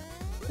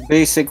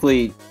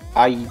 Basically,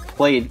 I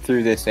played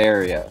through this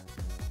area.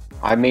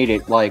 I made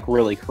it, like,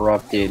 really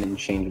corrupted and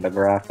changed the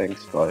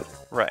graphics, but...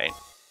 Right.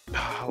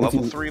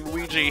 Level 3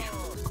 Luigi.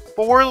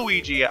 4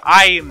 Luigi!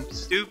 I am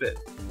stupid.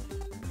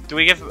 Do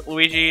we give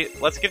Luigi...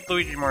 Let's give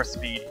Luigi more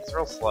speed. He's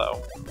real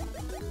slow.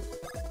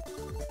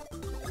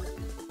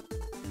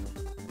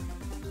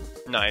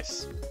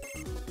 Nice.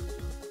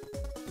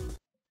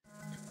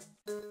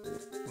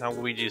 Now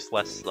Luigi's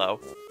less slow.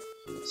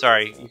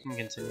 Sorry, you can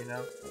continue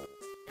now.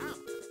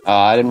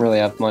 I didn't really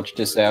have much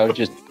to say. I was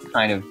just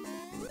kind of...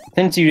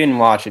 Since you didn't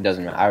watch it,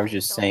 doesn't matter. I was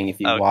just saying if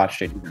you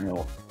watched it, you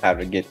know how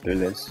to get through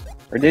this.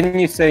 Or didn't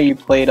you say you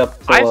played up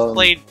to... I've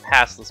played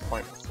past this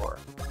point before.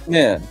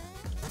 Yeah.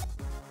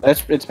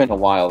 It's been a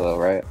while, though,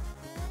 right?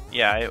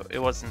 Yeah, it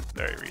wasn't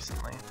very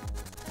recently.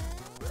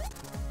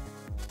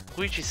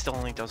 Luigi still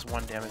only does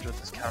 1 damage with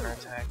his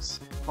counterattacks.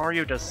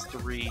 Mario does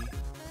 3.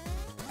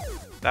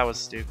 That was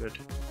stupid.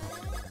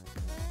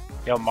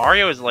 Yo,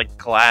 Mario is like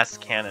glass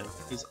cannon.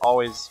 He's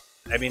always...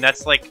 I mean,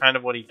 that's like kind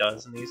of what he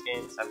does in these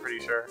games, I'm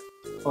pretty sure.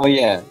 Oh,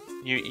 yeah.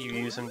 You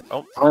use him...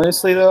 Oh.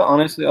 Honestly,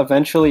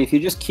 eventually, if you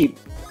just keep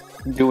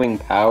doing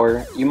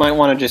power, you might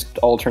want to just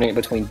alternate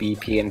between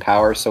BP and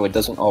power so it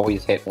doesn't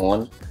always hit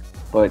one.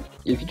 But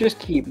if you just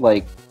keep,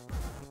 like,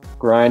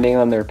 grinding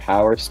on their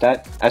power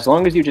stat, as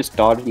long as you just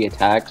dodge the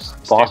attacks,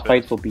 boss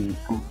fights will be...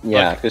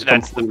 Yeah, look,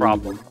 that's the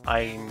problem.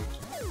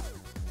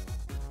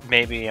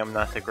 Maybe I'm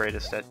not the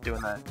greatest at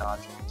doing that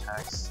dodging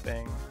attacks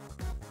thing.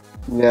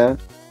 Yeah.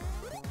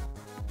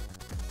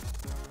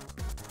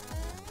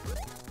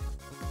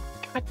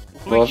 God,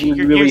 Well, Luigi,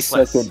 you're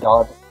useless.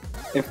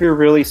 If you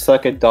really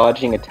suck at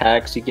dodging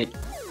attacks, you get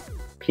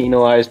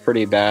penalized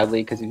pretty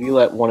badly, because if you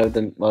let one of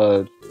them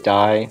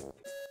die,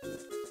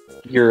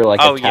 you're like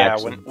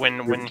when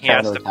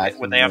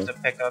they have to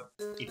pick up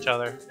each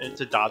other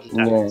to dodge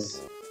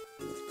attacks.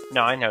 Yeah.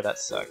 No, I know that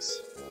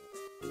sucks.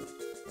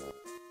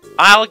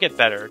 I'll get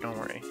better, don't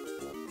worry.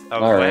 Oh,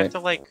 do I have to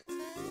like...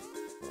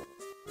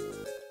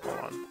 Hold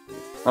on.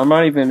 I'm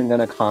not even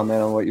gonna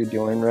comment on what you're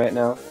doing right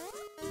now.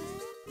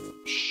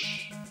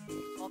 Shh.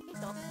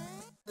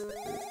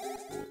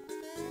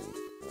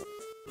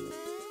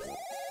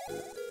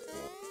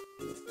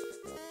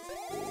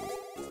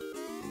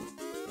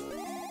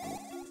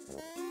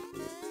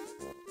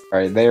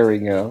 Alright, there we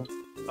go.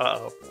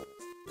 Uh-oh.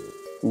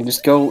 You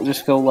just go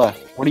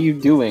left. What are you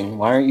doing?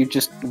 Why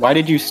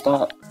did you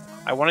stop?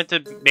 I wanted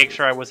to make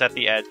sure I was at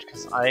the edge,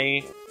 because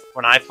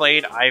when I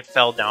played, I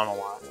fell down a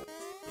lot.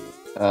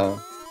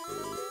 Oh.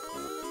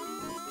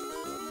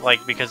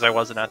 Like, because I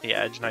wasn't at the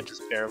edge, and I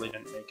just barely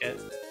didn't make it.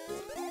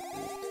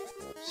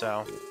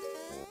 So.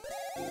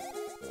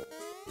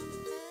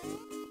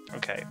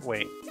 Okay,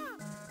 wait.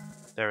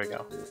 There we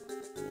go.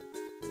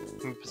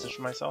 Let me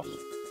position myself.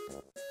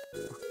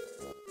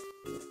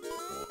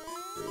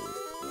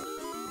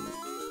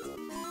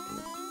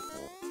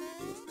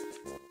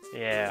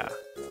 Yeah.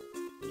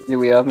 Do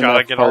we have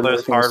Gotta get all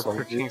those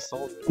hard-working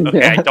soldiers.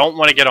 Okay, I don't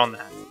want to get on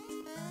that.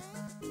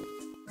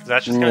 Because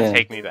that's just gonna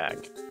take me back.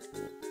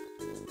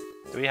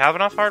 Do we have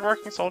enough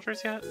hard-working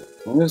soldiers yet?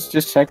 Let's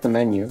just check the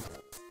menu.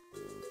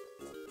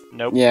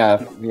 Nope.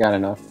 Yeah, we got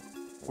enough.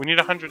 We need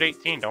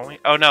 118, don't we?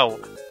 Oh, no.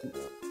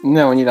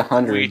 No, we need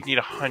 100. We need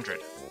 100.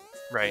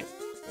 Right.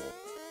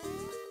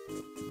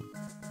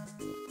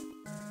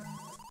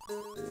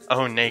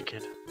 Oh,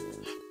 naked.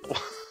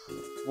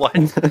 What?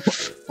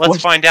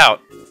 Let's find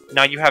out.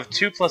 Now you have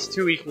 2 plus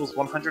 2 equals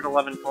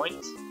 111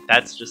 points?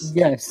 That's just...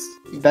 Yes,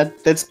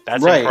 that's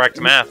right. Incorrect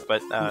math,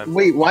 but...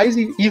 Wait, why is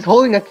he's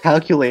holding a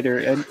calculator,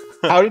 and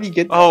how did he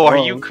get... Oh, are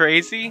you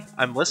crazy?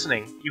 I'm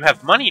listening. You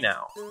have money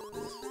now.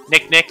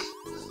 Nick,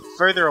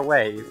 further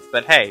away,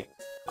 but hey,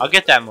 I'll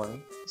get that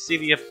money. See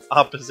the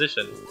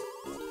opposition.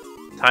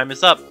 Time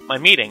is up. My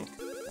meeting.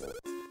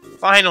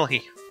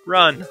 Finally,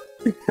 run.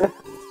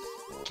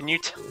 Can you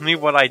tell me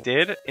what I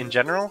did, in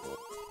general?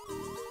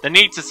 The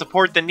need to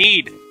support the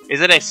need.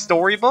 Is it a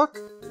storybook?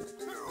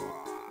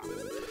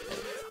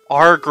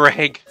 R.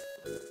 Greg.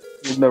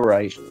 In the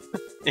right.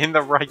 In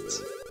the right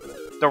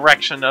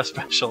direction,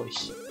 especially.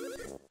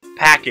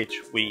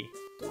 Package, we.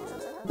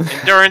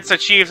 Endurance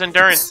achieves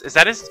endurance. Is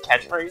that his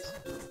catchphrase?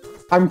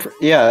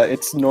 Yeah,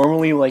 it's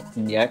normally like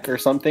Nyek or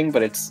something,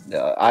 but it's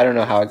I don't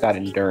know how it got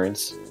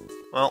endurance.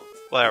 Well,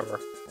 whatever.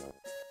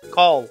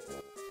 Call.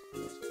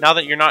 Now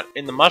that you're not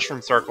in the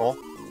mushroom circle,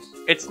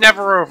 it's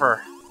never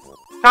over.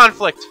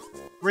 Conflict.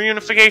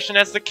 Reunification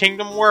as the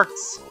kingdom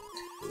works.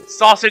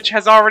 Sausage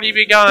has already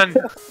begun.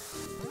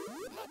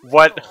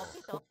 What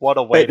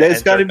a way to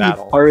enter gotta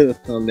battle. Be part of the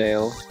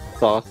thumbnail.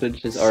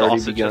 Sausage has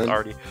already begun.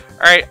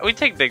 Alright, we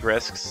take big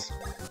risks.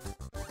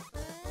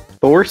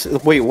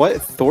 Wait, what?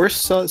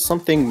 Thorsta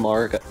something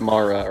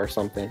Mara or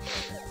something.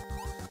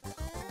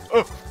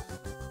 Oh.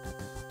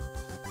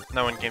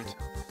 No one came to...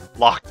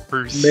 Locked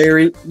Bruce.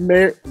 Mary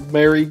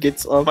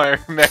gets up.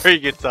 Mary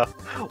gets up.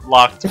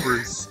 Locked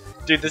Bruce.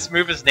 Dude, this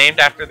move is named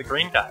after the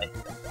green guy.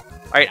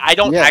 Alright, I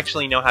don't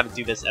actually know how to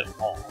do this at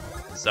all.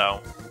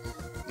 So,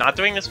 not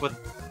doing this with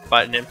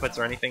button inputs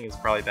or anything is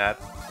probably bad.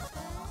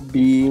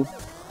 B,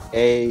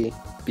 A,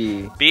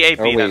 B. B, A,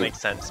 B, that makes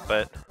sense,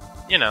 but,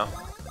 you know.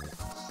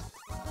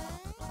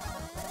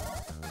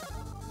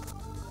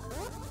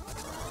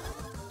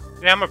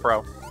 Yeah, I'm a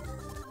pro.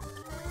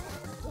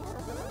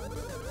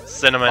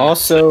 Cinnamon.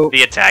 Also,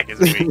 the attack is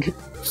weak.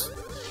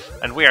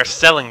 And we are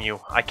selling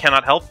you. I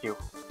cannot help you.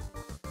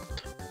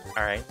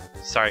 Alright.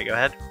 Sorry, go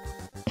ahead.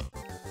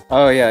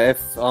 Oh yeah,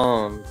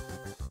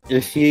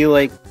 if he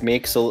like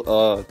makes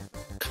a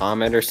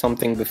comment or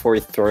something before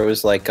he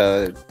throws like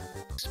a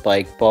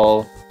spike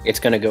ball, it's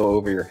gonna go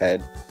over your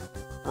head.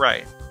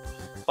 Right.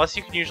 Plus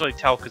you can usually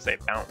tell because they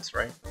bounce,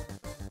 right?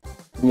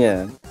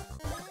 Yeah.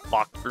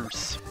 Locked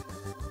Bruce.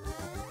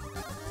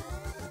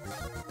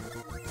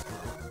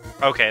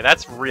 Okay,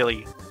 that's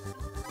really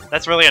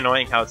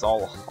annoying how it's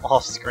all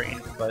off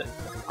screen, but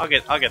I'll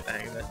get the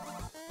hang of it.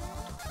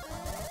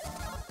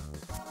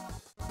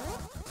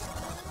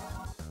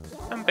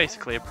 I'm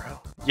basically a pro.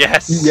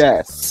 Yes.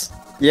 Yes.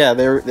 Yeah.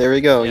 There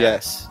we go. Yeah.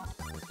 Yes.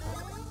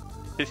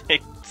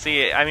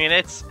 See, I mean,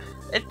 it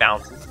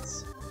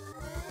bounces.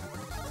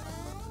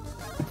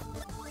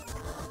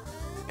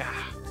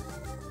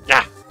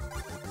 Yeah.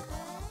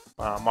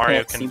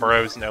 Mario can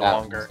bros no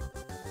longer.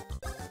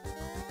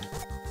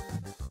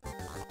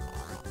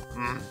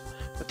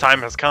 The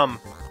time has come.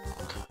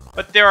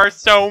 But there are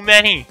so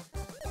many!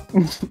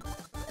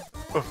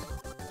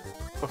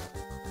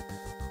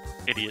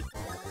 Idiot.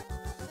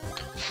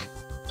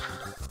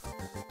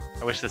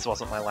 I wish this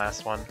wasn't my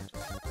last one.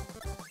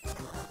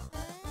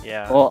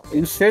 Yeah. Well,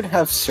 you should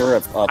have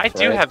syrup up, I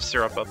do have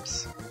syrup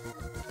ups.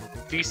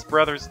 Feast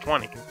Brothers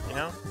 20, you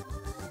know?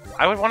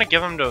 I would want to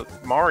give them to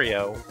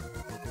Mario,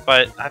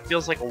 but that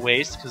feels like a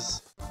waste,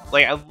 because,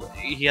 like,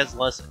 he has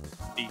less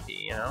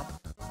BP, you know?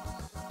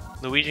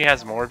 Luigi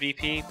has more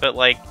BP, but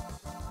like,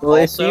 well,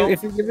 also,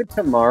 if you give it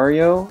to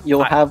Mario,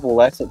 you'll have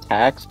less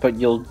attacks, but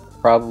you'll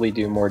probably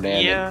do more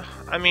damage. Yeah,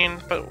 I mean,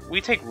 but we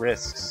take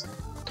risks.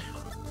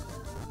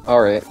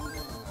 Alright.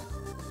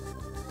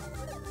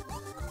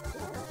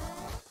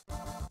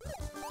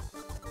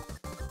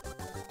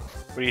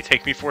 What do you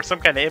take me for? Some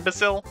kind of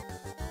imbecile?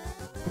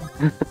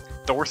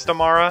 Thorsta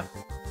Mara?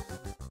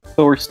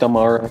 Thorsta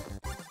Mara.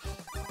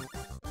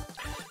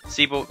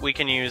 See, but we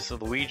can use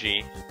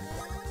Luigi.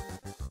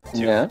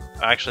 Yeah.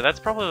 Actually,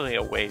 that's probably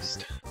a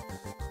waste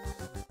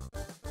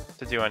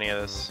to do any of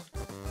this.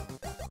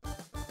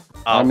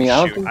 Oh, I mean,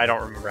 shoot, I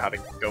don't remember how to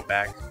go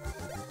back.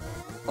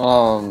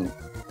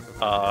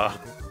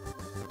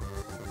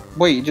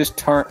 Wait, you just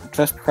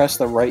press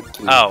the right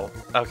key. Oh,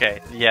 okay.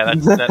 Yeah,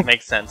 that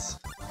makes sense.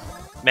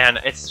 Man,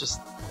 it's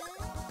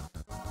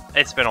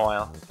been a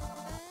while.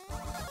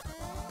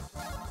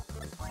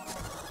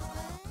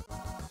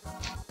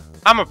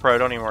 I'm a pro,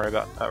 don't even worry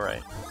about that,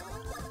 right?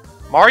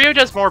 Mario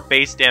does more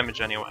base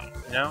damage anyway,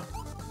 you know?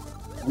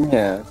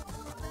 Yeah.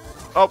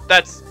 Oh,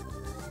 that's...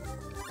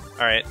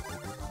 Alright.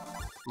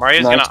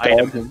 Mario's gonna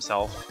item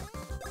himself.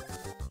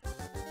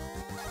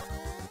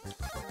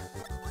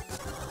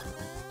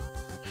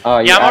 Oh,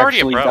 yeah, I'm already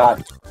a pro.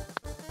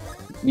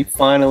 You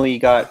finally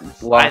got...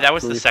 That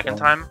was the second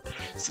time.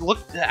 So look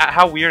at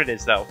how weird it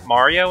is, though.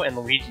 Mario and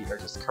Luigi are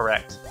just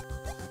correct.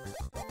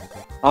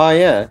 Oh,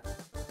 yeah.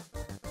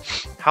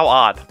 How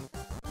odd.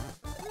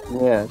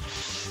 Yeah.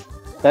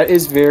 That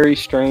is very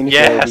strange.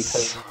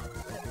 Yes.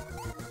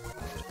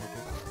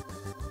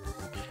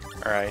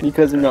 Alright.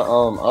 Because in the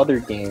other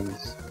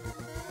games,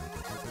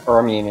 or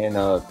I mean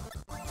in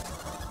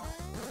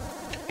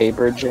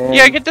Paper Jam.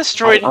 Yeah, get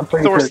destroyed,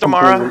 Thorsta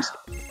Mara.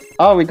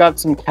 Oh, we got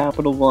some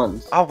capital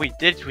ones. Oh, we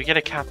did. We get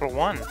a capital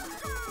one.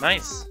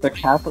 Nice. The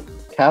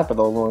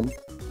capital one.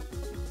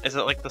 Is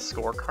it like the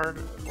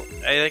scorecard?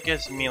 That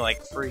gives me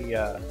like free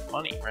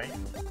money, right?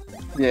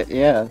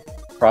 Yeah,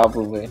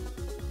 probably.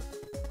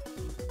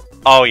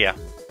 Oh yeah.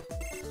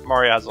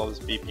 Mario has all this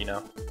BP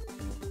now.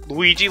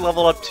 Luigi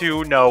leveled up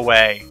too? No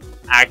way.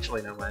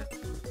 Actually, no way.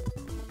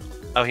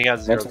 Oh, he got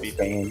 0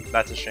 BP.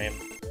 That's a shame.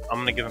 I'm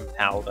gonna give him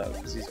Pal though,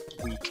 because he's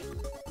weak.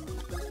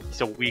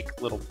 He's a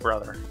weak little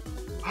brother.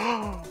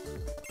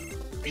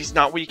 He's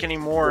not weak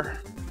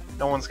anymore.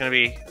 No one's gonna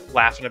be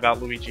laughing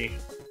about Luigi.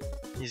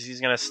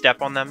 He's gonna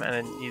step on them, and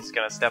then he's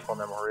gonna step on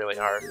them really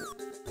hard.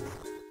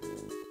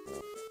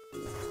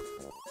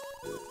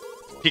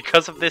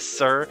 Because of this,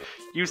 sir,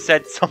 you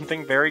said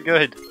something very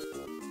good.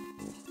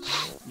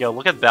 Yo,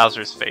 look at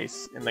Bowser's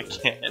face in the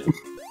cannon.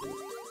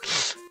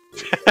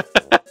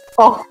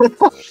 Oh.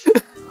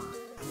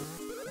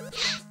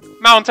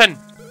 Mountain!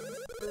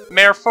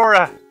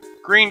 Marifora!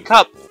 Green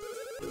Cup!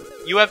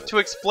 You have to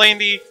explain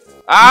the...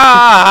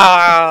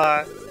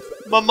 Ah!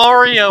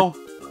 Mario!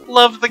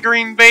 Love the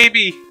green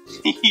baby!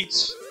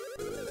 Peach!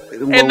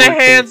 In the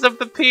hands of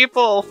the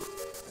people!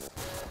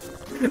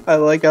 I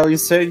like how you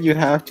said you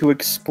have to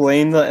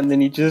explain that, and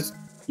then you just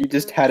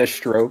had a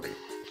stroke.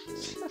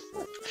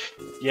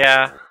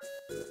 Yeah.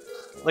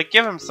 Like,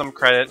 give him some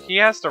credit. He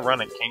has to run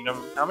a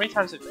kingdom. How many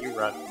times have you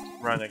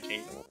run a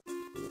kingdom?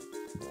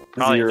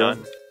 Probably 0.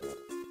 none.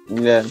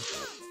 Yeah.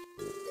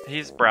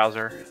 He's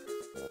browser.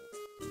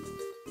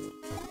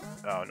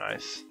 Oh,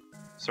 nice.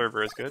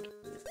 Server is good.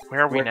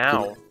 Where are we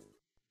now?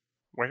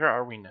 Where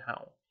are we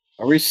now?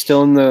 Are we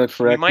still in the correct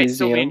museum? We might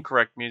still be in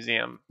correct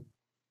museum.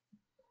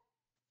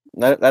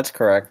 That's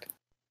correct.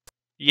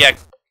 Yeah,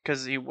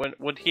 because he would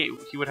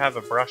have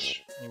a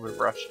brush. He would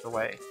brush it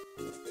away.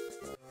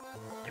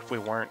 If we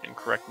weren't in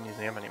correct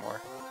museum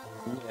anymore.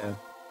 Yeah.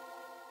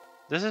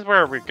 This is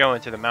where we're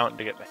going to the mountain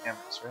to get the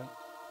hammers, right?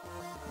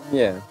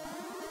 Yeah.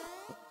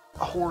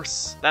 A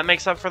horse. That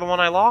makes up for the one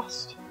I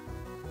lost.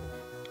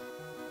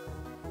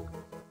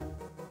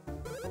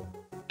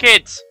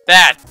 Kids,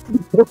 that.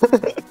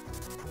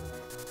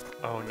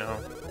 Oh no.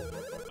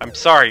 I'm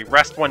sorry.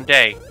 Rest one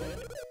day.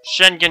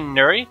 Schengen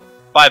Nuri?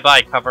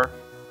 Bye-bye, cover.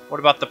 What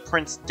about the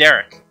Prince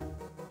Derek?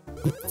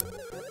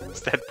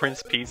 Is that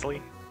Prince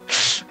Peasley?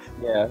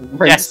 Yeah,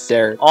 Prince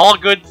Derek. All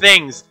good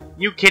things.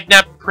 You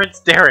kidnapped Prince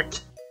Derek.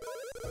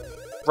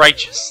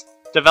 Righteous.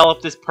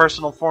 Develop this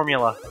personal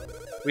formula.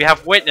 We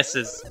have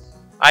witnesses.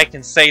 I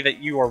can say that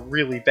you are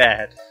really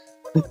bad.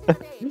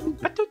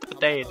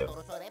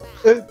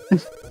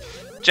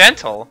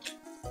 Gentle?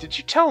 Did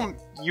you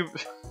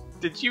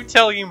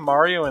tell you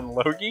Mario and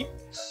Logie?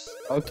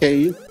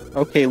 Okay,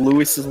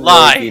 Lewis is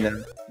Lie! Logie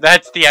now.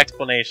 That's the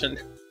explanation.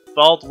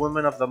 Bald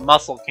women of the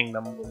Muscle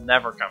Kingdom will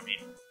never come here.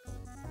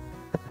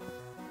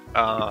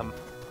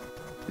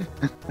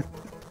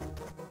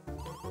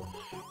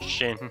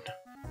 Shin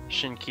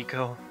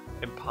Kiko,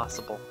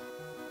 impossible.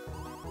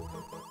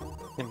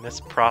 In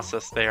this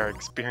process they are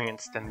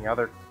experienced and the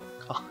other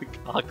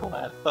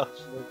Coglada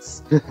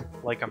looks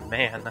like a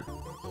man.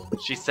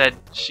 She said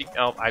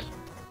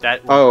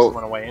that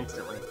went away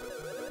instantly.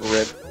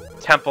 Rip.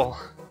 Temple.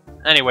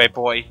 Anyway,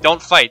 boy,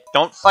 don't fight.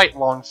 Don't fight,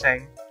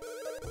 Longsheng.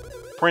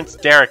 Prince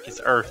Derek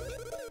is Earth.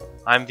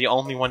 I'm the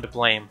only one to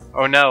blame.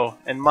 Oh no,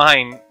 and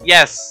mine.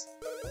 Yes!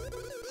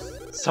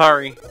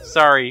 Sorry.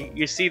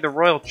 You see, the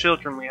royal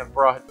children we have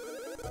brought.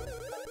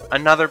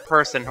 Another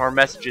person or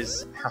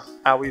messages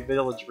Howie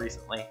Village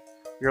recently.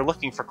 We are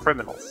looking for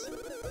criminals.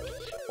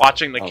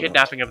 Watching the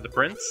kidnapping of the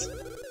prince?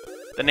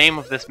 The name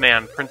of this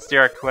man, Prince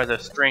Derek, who has a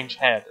strange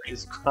head,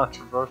 is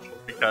controversial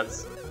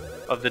because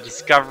of the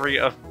discovery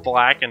of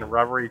black and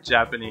rubbery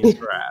Japanese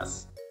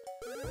grass.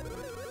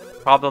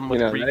 Problem with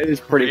that is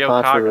pretty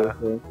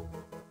controversial.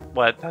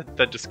 What,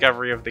 the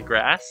discovery of the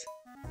grass?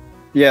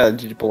 Yeah,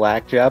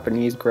 black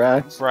Japanese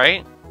grass.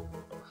 Right?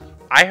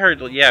 I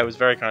heard, yeah, it was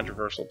very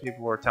controversial.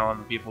 People were telling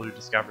the people who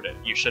discovered it,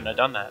 you shouldn't have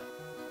done that.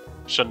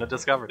 Shouldn't have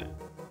discovered it.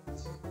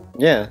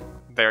 Yeah.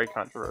 Very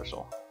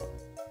controversial.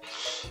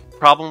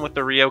 Problem with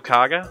the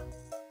Ryokaga?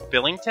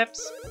 Billing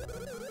tips?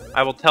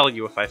 I will tell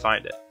you if I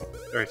find it.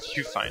 Or if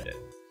you find it.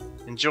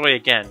 Enjoy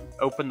again.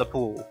 Open the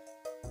pool.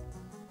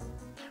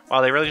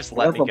 Wow, they really just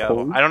let me go.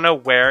 Pool? I don't know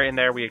where in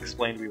there we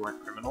explained we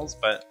weren't criminals,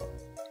 but...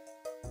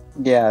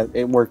 yeah,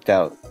 it worked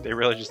out. They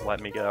really just let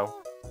me go.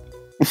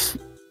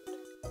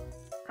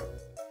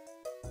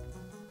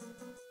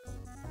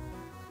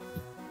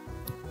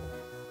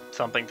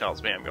 Something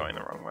tells me I'm going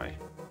the wrong way.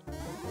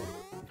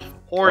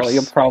 Horse! Well,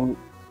 you'll probably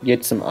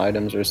get some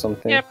items or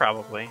something. Yeah,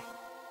 probably.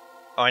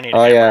 Oh, I need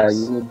hammers. Yeah,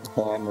 you need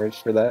hammers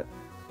for that.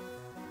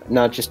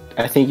 Not just...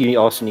 I think you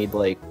also need,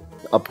 like,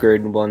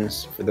 upgraded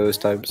ones for those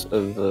types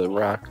of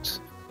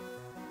rocks.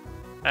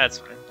 That's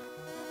fine.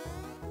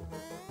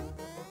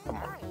 Come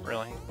on,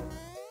 really?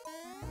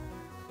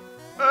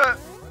 I'm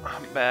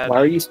bad. Why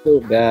are you so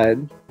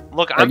bad?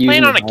 Look, I'm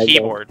playing on a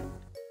keyboard.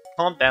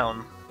 Calm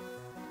down.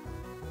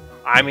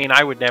 I mean,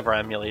 I would never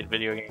emulate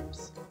video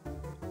games.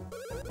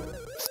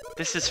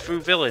 This is Fu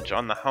Village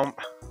on the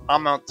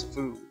Mount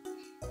Fu.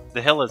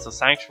 The hill is a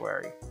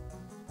sanctuary.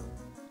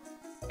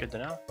 Good to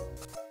know.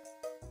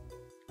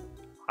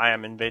 I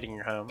am invading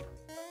your home.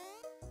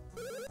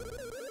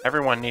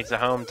 Everyone needs a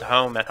home to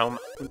home at home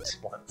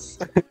once.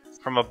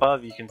 From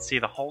above, you can see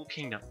the whole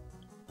kingdom.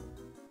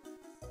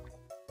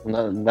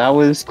 No,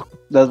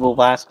 the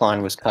last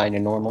line was kind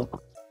of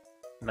normal.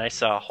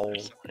 Nice hole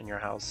in your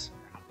house.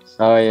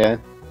 Oh yeah.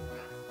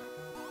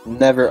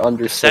 never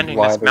understood Descending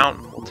why this they're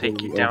mountain will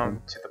take you completely down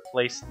open. to the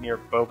place near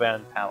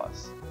Boban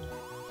Palace.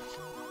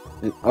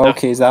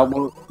 Okay, is that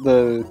what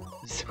the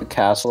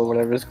castle or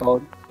whatever it's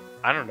called?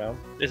 I don't know.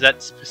 Is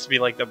that supposed to be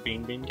like the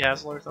Bean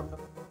Castle or something?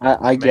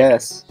 I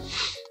guess.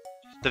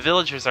 The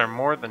villagers are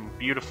more than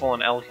beautiful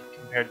and elegant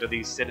compared to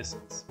these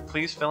citizens.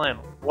 Please fill in.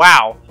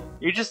 Wow!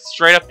 You just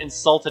straight up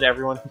insulted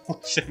everyone who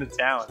lives in the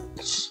town.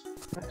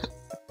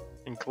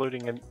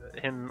 Including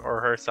him or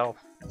herself.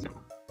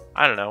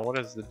 I don't know, what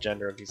is the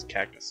gender of these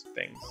cactus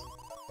things?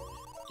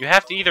 You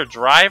have to either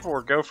drive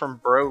or go from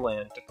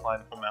Broland to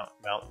climb the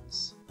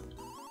mountains.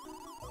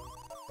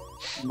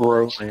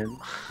 Broland.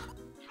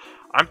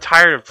 I'm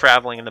tired of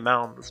traveling in the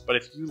mountains, but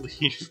if you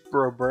leave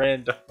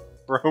Brobrananda,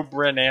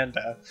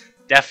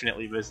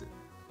 definitely visit.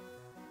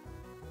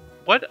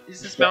 What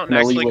is this mountain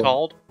actually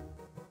called?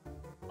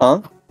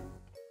 Huh?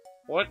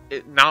 What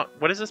is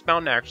this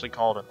mountain actually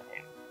called in the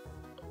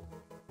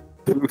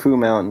game? Hoo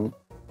Mountain.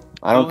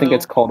 I don't think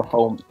it's called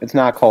Home. It's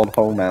not called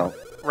Home Mount.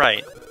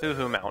 Right.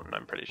 Hoo Mountain,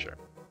 I'm pretty sure.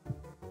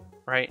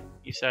 Right?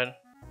 You said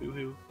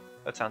Hoo?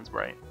 That sounds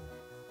right.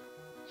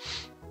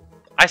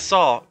 I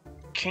saw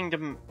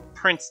Kingdom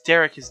Prince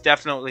Derek is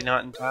definitely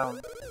not in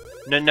town.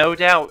 No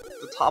doubt,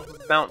 the top of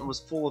the mountain was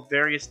full of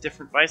various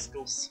different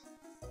bicycles.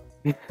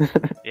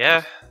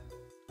 Yeah.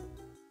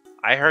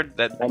 I heard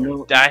that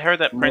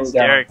Prince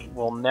Derek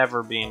will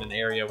never be in an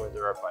area where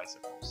there are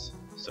bicycles.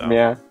 So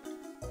yeah.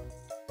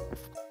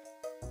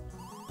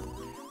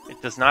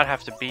 It does not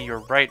have to be your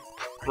right.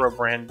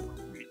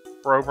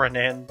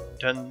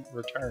 Brobranandon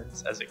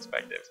returns as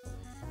expected.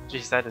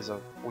 Jeez, that is a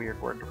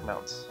weird word to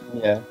pronounce.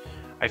 Yeah.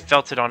 I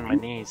felt it on my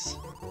knees.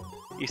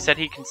 He said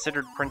he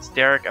considered Prince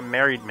Derek a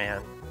married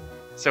man,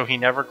 so he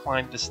never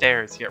climbed the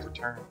stairs yet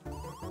returned.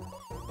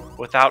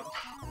 Without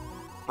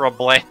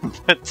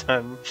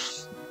Brobranandon,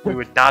 we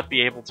would not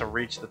be able to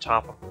reach the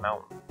top of the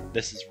mountain.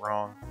 This is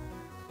wrong.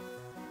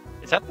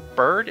 Is that the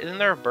bird? Isn't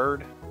there a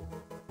bird?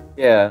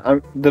 Yeah,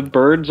 the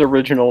bird's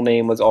original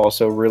name was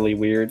also really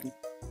weird.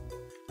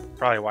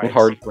 Probably why it's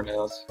hard to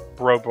pronounce.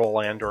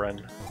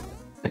 Brobranandon.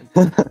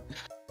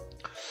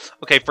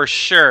 Okay, for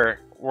sure,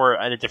 we're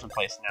at a different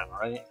place now,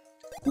 right?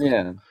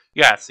 Yeah.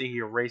 Yeah, see, he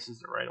erases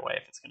it right away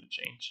if it's going to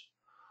change.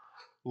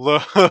 Land.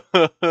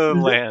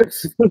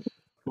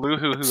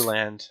 Luhuhu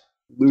Land.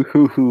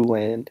 Luhuhu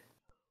Land.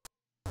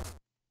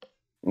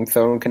 I'm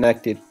phone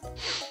connected.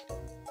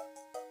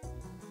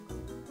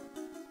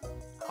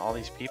 All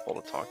these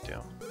people to talk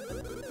to.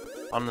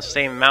 On the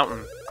same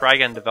mountain,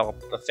 Krygan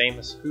developed the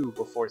famous Who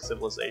before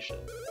civilization.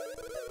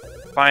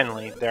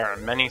 Finally, there are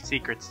many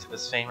secrets to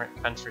this favorite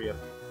country of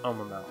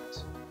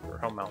Homemount.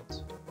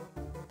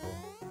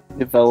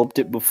 Developed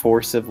it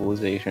before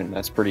civilization.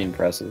 That's pretty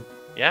impressive.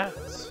 Yeah.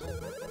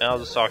 And I'll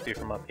just talk to you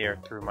from up here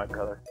through my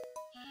brother.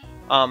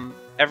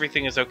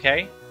 Everything is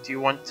okay? Do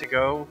you want to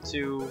go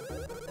to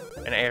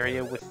an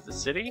area with the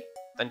city?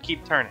 Then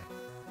keep turning.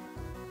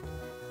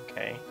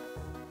 Okay.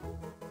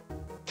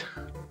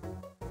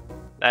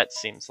 That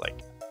seems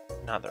like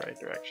not the right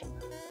direction.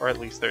 Or at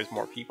least there's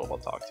more people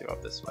to talk to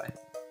up this way.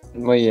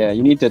 Well, yeah,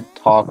 you need to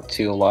talk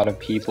to a lot of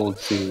people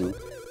to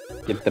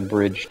get the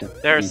bridge to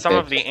There are some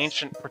of the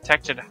ancient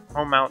protected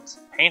Homemount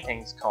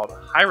paintings called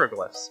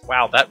hieroglyphs.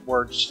 Wow, that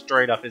word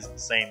straight up is the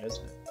same,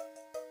 isn't it?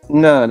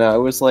 No, it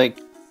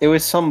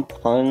was some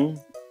pun,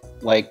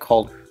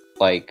 called,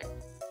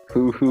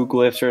 hoo-hoo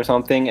glyphs or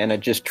something, and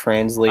it just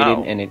translated,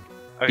 and it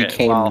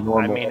became normal.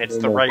 I mean, it's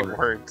the right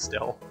word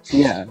still.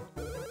 Yeah.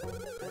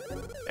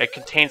 It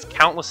contains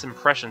countless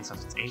impressions of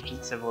its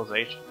ancient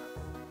civilization.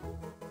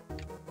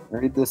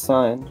 Read the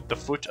sign. The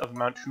foot of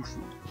Mount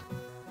Hufu.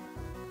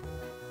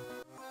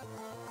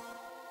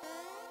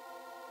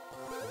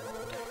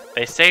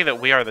 They say that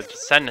we are the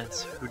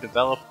descendants who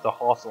developed the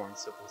Hawthorne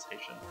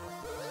civilization.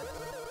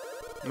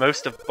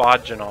 Most of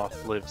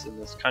Bodjanoth lives in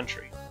this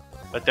country,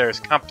 but there is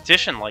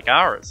competition like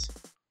ours.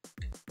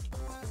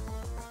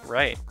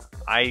 Right.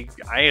 I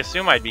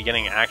assume I'd be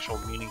getting actual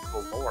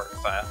meaningful lore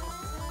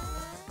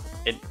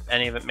if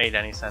any of it made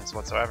any sense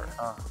whatsoever,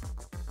 huh?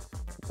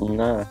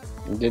 Nah,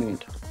 it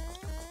didn't.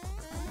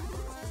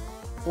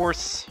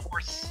 Horse.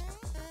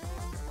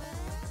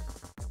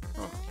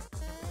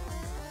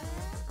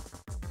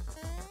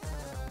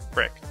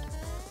 Frick.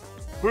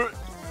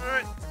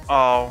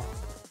 Oh.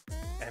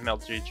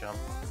 MLG jump.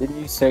 Didn't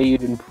you say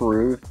you'd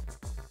improve?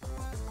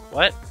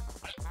 What?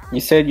 You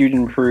said you'd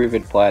improve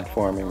at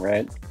platforming,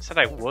 right? I said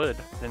I would.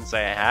 Didn't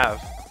say I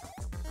have.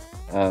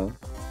 Oh.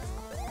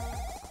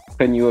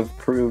 Couldn't you have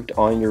improved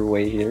on your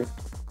way here?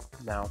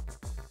 No.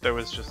 There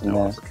was just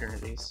no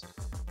opportunities.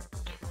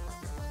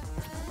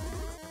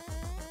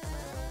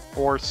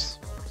 Horse.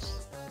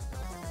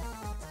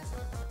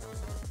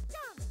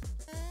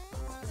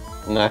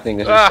 And I think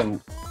this is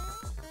some...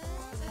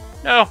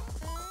 No!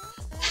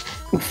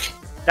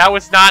 That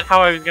was not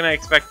how I was gonna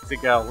expect it to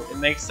go. It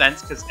makes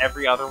sense because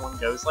every other one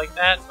goes like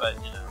that, but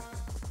you know.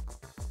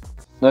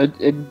 No,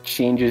 it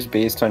changes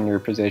based on your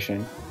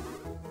position.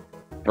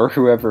 Or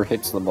whoever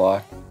hits the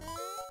block.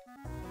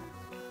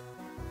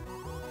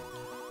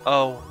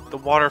 Oh, the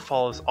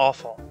waterfall is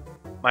awful.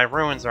 My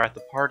ruins are at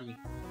the party.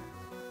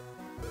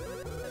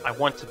 I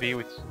want to be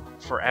with you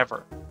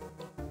forever.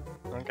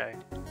 Okay.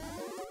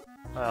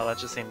 Well, that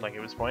just seemed like it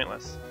was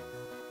pointless.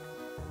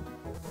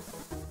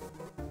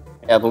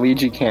 Yeah,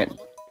 Luigi can't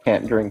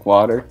drink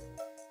water.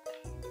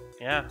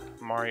 Yeah,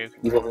 Mario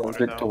can He's drink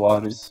allergic water, to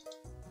water.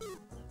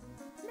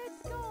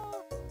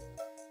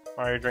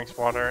 Mario drinks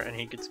water and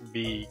he gets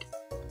big.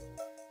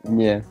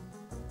 Yeah.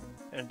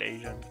 And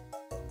Asian.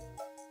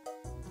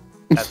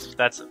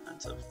 That's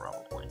offensive,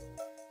 probably.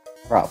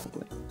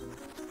 Probably.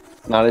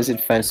 Not as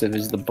offensive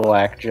as the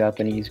black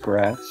Japanese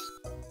grass.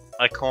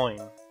 A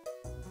coin.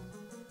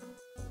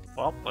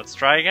 Well, let's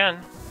try again.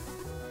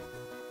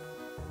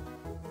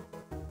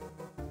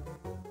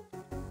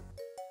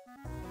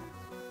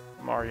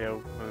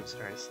 Mario moves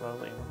very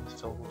slowly when he's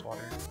filled with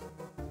water.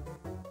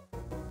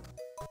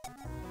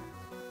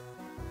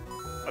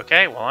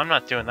 Okay, well I'm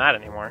not doing that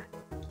anymore.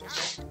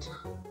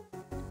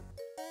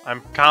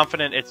 I'm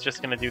confident it's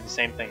just gonna do the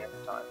same thing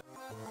every time.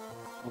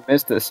 You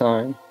missed the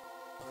sign.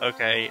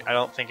 Okay, I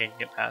don't think I can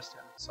get past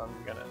him, so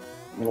I'm gonna...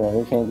 Yeah,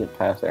 we can't get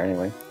past there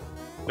anyway.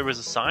 There was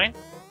a sign?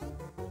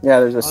 Yeah,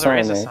 there's a Oh, sign there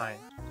is there. a sign.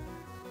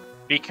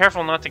 Be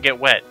careful not to get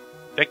wet.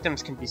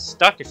 Victims can be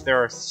stuck if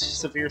there are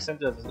severe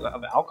symptoms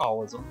of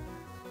alcoholism.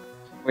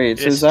 Wait,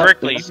 It is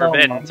strictly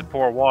forbidden to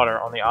pour water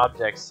on the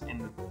objects in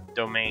the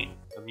domain,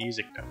 the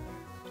music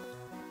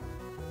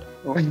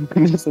domain.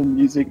 There's a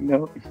music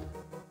note.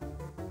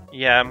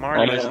 Yeah,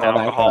 Mario is an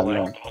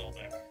alcoholic.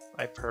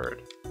 I've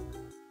heard.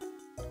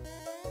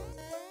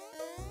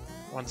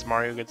 Once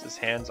Mario gets his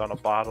hands on a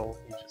bottle,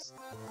 he just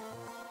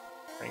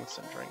drinks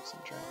and drinks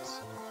and drinks.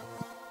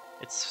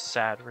 It's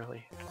sad,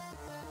 really.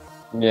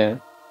 Yeah.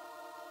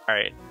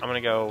 Alright, I'm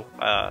gonna go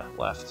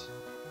left.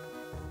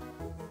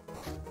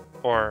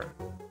 Or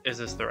is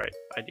this the right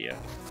idea?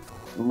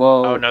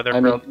 Well, Oh no,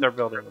 they're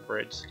building a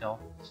bridge still.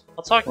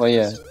 I'll talk to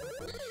yeah.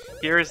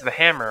 Here is the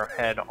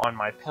hammerhead on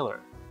my pillar.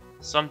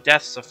 Some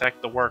deaths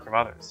affect the work of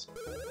others.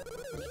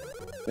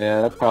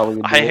 Yeah, that probably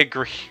would I do it.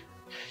 agree.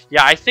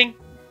 Yeah, I think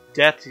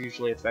death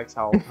usually affects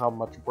how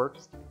much work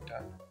is being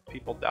done.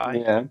 People die.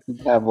 Yeah,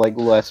 you have like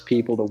less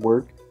people to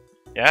work.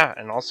 Yeah,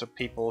 and also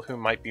people who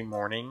might be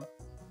mourning,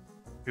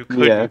 who could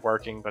be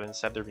working, but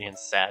instead they're being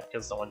sad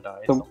because someone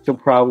died. So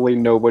probably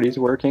nobody's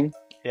working.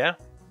 Yeah.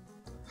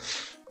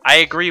 I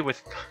agree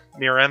with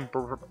Miram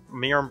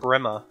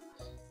Brema,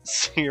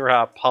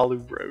 Sira Palu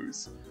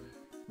Bros.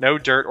 No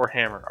dirt or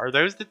hammer. Are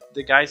those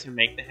the guys who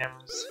make the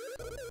hammers?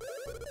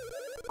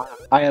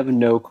 I have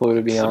no clue,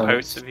 to be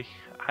honest. Supposed to be.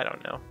 I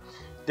don't know.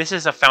 This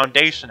is a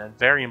foundation and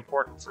very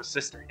important for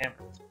Sister Hammer.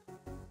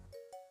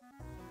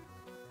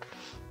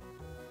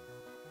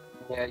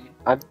 Yeah,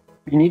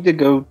 you need to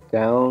go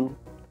down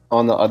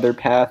on the other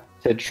path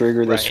to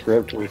trigger the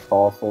script where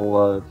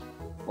Fawful,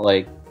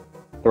 like,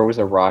 throws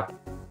a rock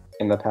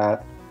in the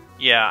path.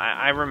 Yeah,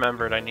 I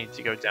remembered I need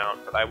to go down,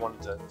 but I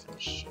wanted to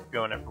finish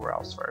going everywhere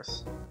else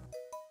first.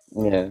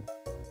 Yeah.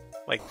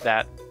 Like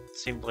that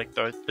seemed like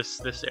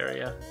this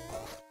area.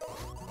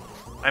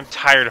 I'm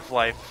tired of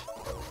life.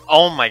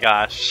 Oh my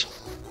gosh.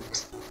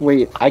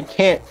 Wait, I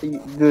can't.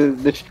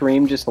 The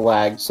stream just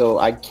lagged, so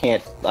I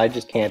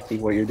just can't see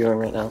what you're doing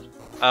right now.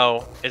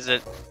 Oh, is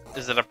it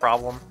a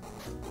problem?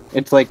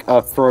 It's like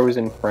a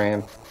frozen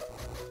frame.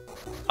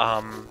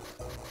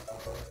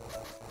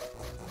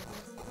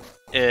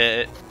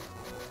 Here,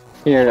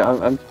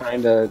 I'm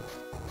trying to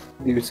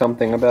do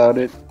something about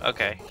it.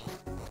 Okay.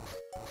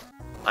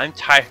 I'm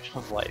tired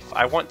of life.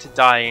 I want to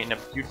die in a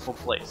beautiful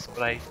place,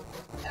 but I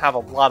have a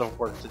lot of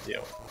work to do.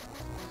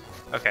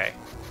 Okay.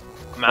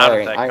 I'm out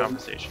of that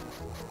conversation.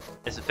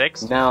 Is it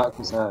fixed? Now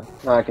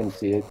I can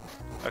see it.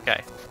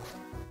 Okay.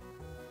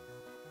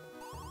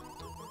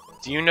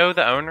 Do you know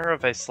the owner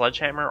of a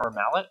sledgehammer or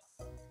mallet?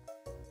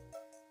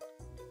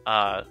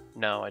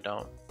 No, I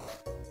don't.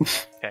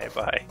 Okay,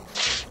 bye.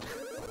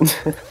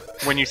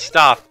 When you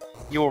stop,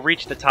 you will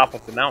reach the top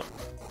of the mountain.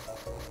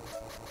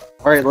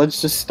 Alright,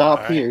 let's just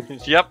stop here.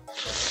 Yep.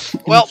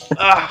 Well,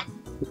 I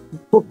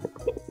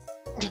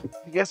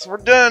guess we're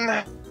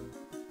done.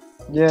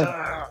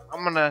 Yeah.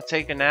 I'm gonna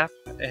take a nap,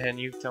 and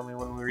you tell me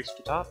when we reach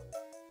the top.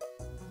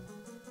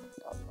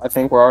 I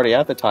think we're already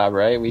at the top,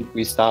 right?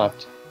 We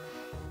stopped.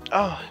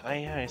 Oh,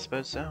 yeah, I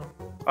suppose so.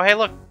 Oh, hey,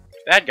 look,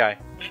 bad guy.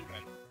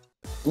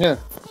 Yeah.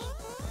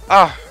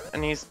 Ah,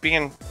 and he's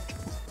being...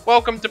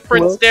 Welcome to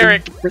Prince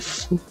Derek!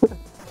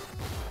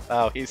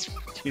 Oh, he's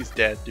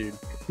dead, dude.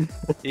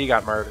 He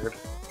got murdered.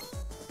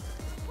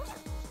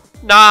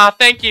 Nah,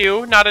 thank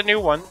you, not a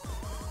new one.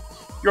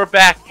 You're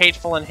back,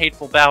 hateful and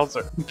hateful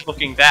Bowser.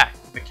 Looking back,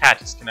 the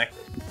cat is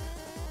connected.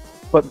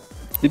 But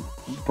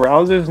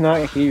Bowser's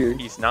not here.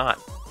 He's not.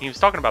 He was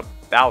talking about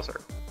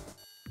Bowser.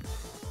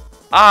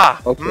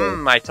 Ah, okay.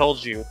 I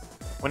told you.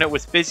 When it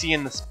was busy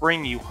in the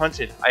spring, you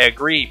hunted. I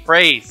agree.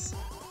 Praise.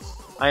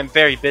 I am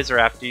very busy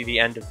after the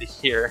end of the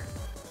year.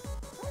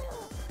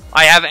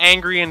 I have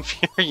angry and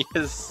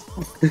furious.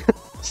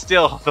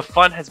 Still, the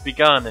fun has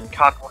begun, and the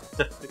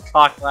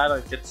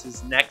Cockladder gets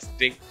his next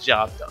big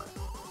job done.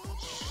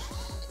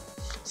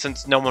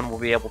 Since no one will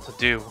be able to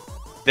do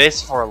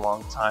this for a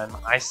long time,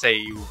 I say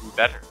you would be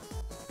better.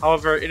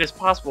 However, it is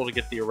possible to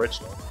get the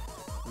original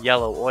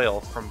yellow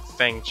oil from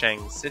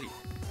Fengcheng City.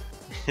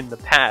 In the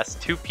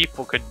past, 2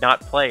 people could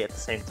not play at the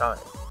same time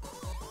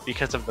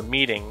because of the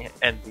meeting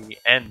and the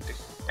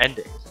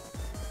ending.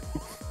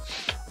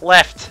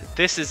 Left,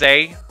 this is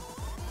a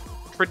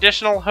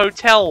traditional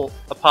hotel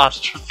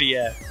apostrophe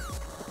F.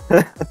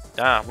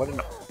 What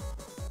an...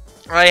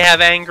 I have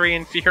angry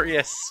and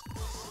furious.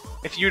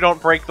 If you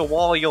don't break the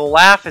wall, you'll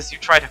laugh as you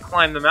try to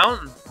climb the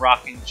mountain,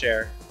 rocking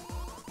chair.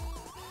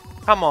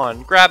 Come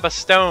on, grab a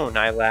stone,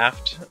 I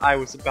laughed. I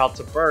was about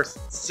to burst.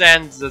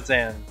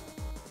 Sanzazan.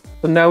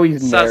 So now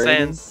he's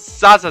narrating.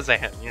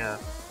 Sazazan, yeah.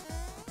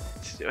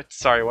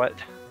 Sorry, what?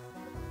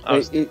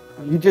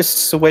 You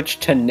just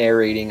switched to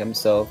narrating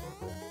himself.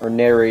 Or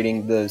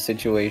narrating the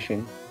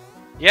situation.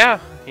 Yeah,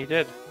 he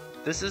did.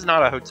 This is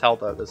not a hotel,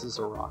 though. This is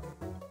a rock.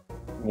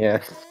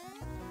 Yeah.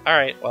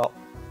 Alright, well.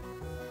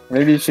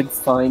 Maybe you should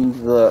find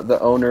the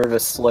owner of a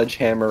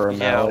sledgehammer or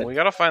mallet. Yeah, we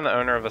gotta find the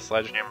owner of a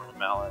sledgehammer or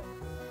mallet.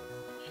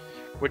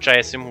 Which I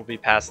assume will be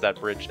past that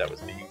bridge that was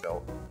being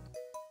built.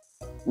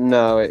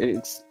 No,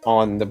 it's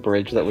on the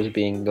bridge that was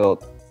being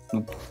built.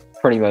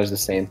 Pretty much the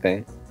same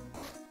thing.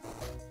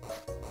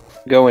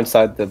 Go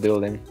inside the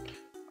building.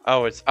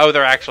 Oh,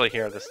 they're actually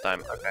here this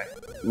time. Okay.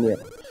 Yeah.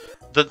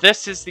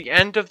 This is the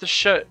end of the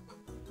show.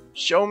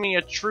 Show me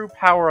a true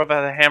power of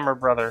the hammer,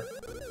 brother.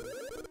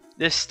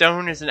 This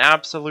stone is an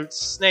absolute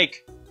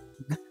snake.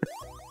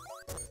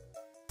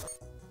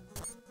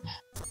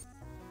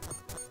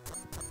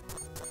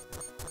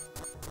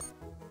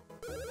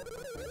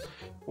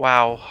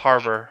 Wow,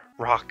 harbor,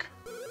 rock.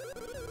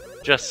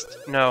 Just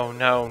no.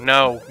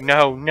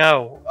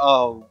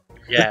 Oh,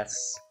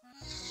 yes.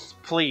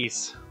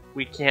 Please,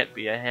 we can't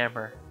be a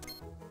hammer.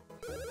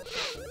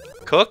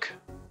 Cook?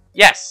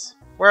 Yes.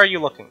 Where are you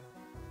looking?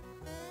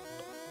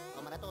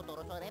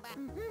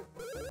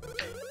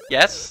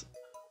 Yes?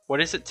 What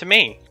is it to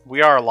me?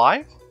 We are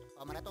alive?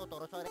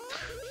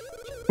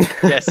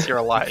 Yes, you're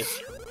alive.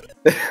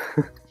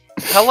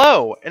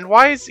 Hello, and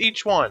why is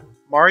each one?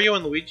 Mario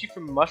and Luigi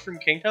from the Mushroom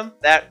Kingdom?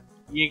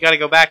 You gotta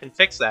go back and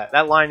fix that.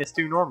 That line is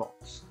too normal.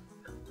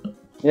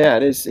 Yeah,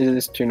 it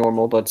is too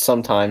normal, but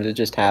sometimes it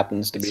just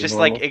happens to be It's just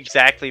normal. like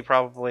exactly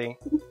probably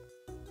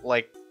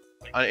like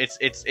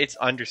it's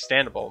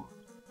understandable.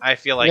 I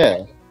feel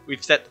like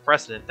we've set the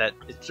precedent that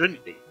it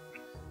shouldn't be.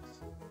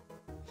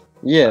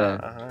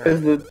 Yeah,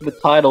 because the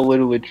title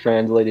literally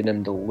translated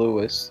him to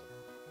Lewis.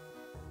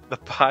 The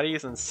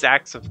bodies and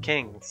sacks of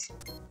kings.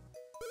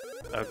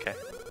 Okay.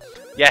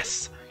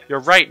 Yes, you're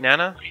right,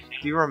 Nana.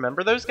 Do you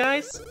remember those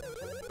guys?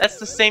 That's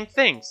the same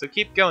thing, so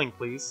keep going,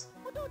 please.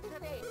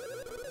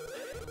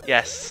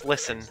 Yes,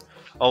 listen.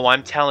 Oh,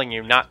 I'm telling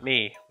you, not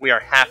me. We are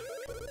happy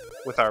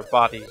with our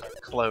body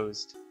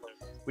closed.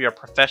 We are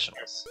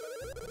professionals.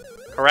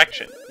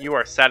 Correction, you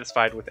are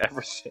satisfied with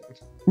everything.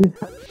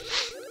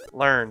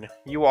 Learn,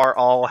 you are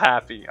all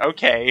happy.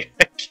 Okay.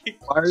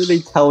 Why are they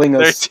telling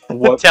us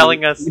They're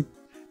telling us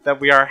that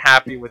we are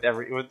happy with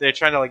they're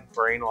trying to like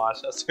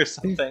brainwash us or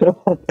something.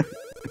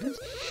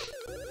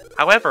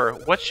 However,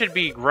 what should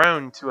be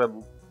grown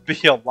to be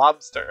a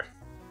lobster?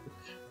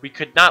 We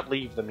could not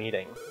leave the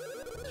meeting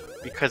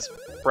because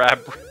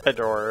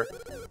Brabrador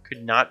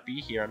could not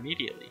be here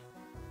immediately.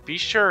 Be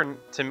sure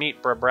to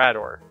meet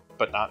Brabrador,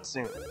 but not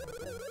soon.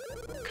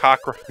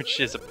 Cockroach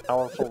is a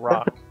powerful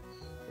rock,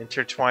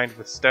 intertwined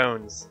with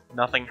stones.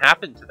 Nothing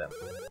happened to them.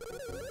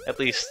 At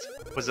least,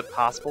 was it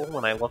possible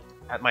when I looked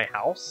at my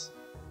house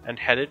and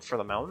headed for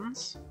the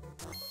mountains?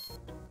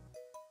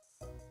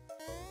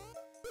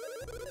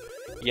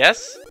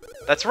 Yes,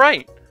 that's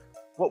right.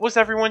 What was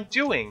everyone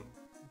doing?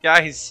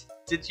 Guys,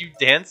 did you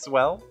dance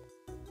well?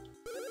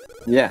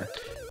 Yeah.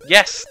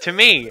 Yes, to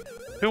me!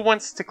 Who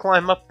wants to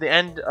climb up the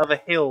end of a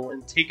hill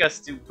and take us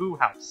to Boo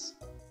House?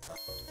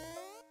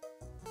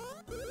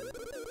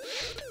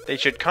 They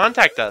should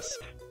contact us,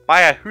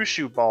 buy a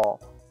Hushu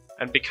ball,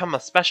 and become a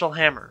special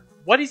hammer.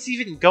 What is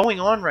even going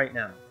on right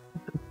now?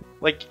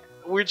 Like,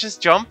 we're just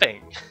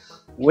jumping.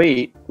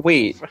 Wait.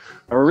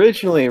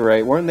 Originally,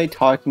 right, weren't they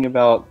talking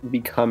about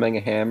becoming a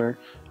hammer?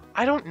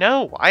 I don't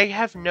know. I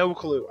have no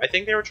clue. I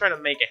think they were trying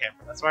to make a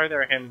hammer. That's why they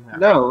were hammering that.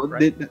 No,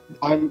 right?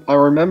 I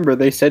remember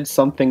they said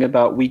something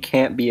about we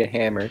can't be a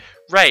hammer.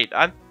 Right.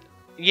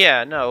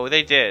 Yeah, no,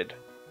 they did.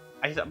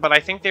 But I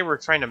think they were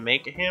trying to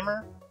make a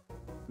hammer.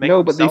 Make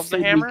themselves a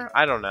hammer?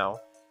 I don't know.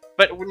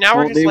 But now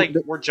we're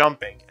just we're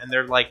jumping. And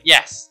they're like,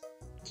 yes,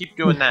 keep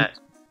doing that.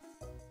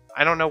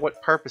 I don't know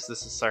what purpose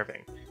this is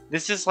serving.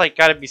 This is like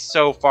gotta be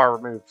so far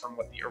removed from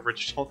what the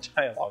original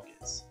dialogue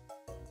is.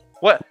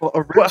 What? Well,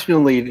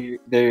 originally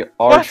they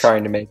are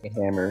trying to make a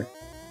hammer.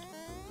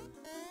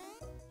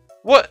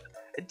 What?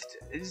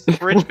 Is the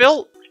bridge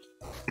built?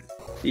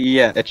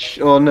 Yeah,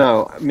 well,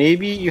 no.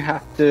 Maybe you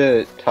have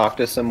to talk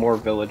to some more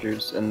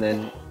villagers and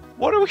then...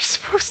 What are we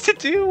supposed to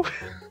do?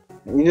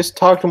 You just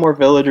talk to more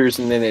villagers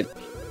and then it...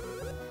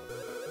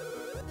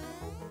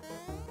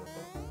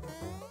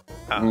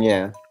 Oh.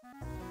 Yeah.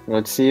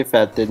 Let's see if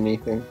that did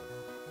anything.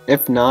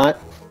 If not...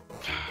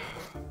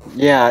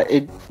 Yeah,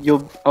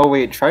 oh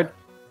wait, try.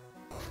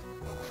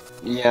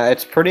 Yeah,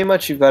 it's pretty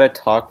much you've got to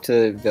talk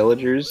to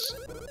villagers.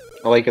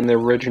 Like in the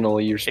original,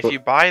 If you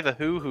buy the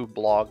Hoo Hoo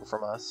blog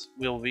from us,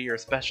 we'll be your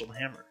special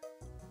hammer.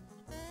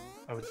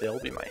 Oh, they'll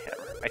be my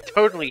hammer. I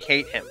totally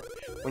hate him.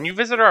 When you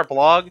visit our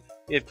blog,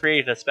 we have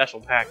created a special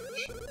package.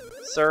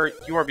 Sir,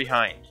 you are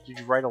behind. Did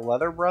you write a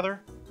letter, brother?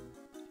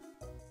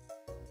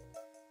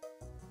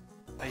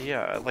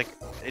 Yeah, like,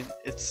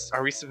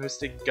 are we supposed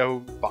to go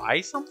buy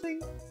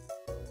something?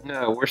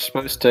 No, we're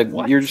supposed to.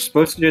 What? You're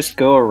supposed to just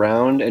go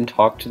around and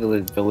talk to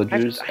the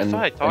villagers. I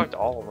thought I talked to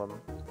all of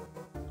them.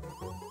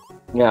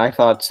 Yeah, I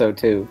thought so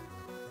too.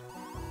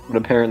 But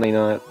apparently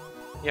not.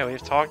 Yeah,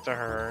 we've talked to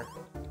her.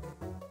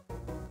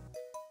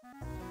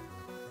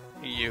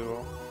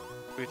 You.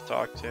 We've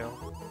talked to.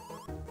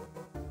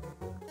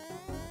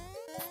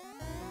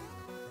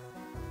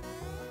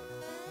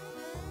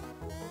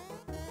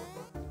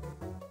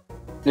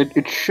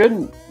 It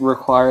shouldn't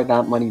require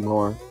that many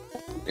more.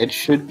 It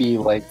should be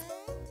like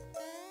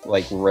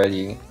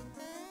ready.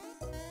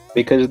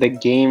 Because the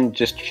game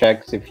just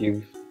checks if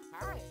you've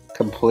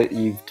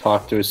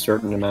talked to a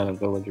certain amount of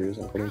villagers,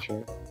 I'm pretty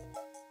sure.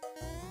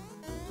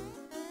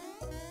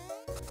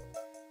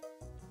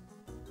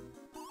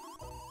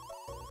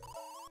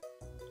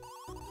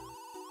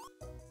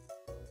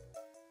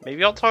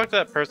 Maybe I'll talk to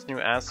that person who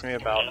asked me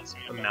about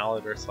a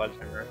mallet or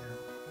sledgehammer.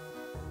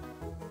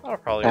 That'll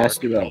probably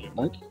Ask work. you about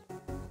what?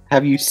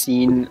 Have you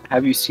seen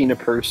a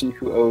person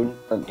who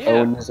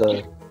owns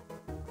a?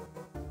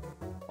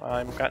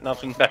 I've got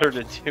nothing better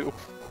to do.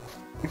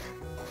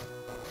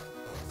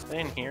 Stay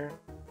in here.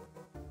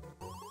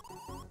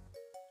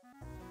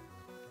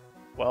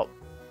 Well,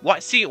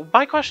 what? See,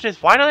 my question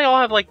is, why do they all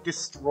have like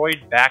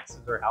destroyed backs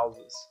of their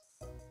houses?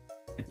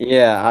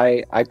 Yeah,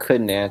 I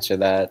couldn't answer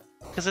that.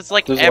 Because it's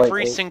like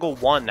every single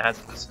one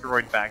has a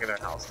destroyed back of their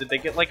house. Did they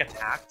get like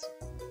attacked?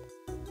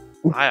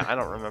 I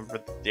don't remember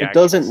the It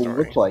doesn't story.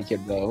 look like it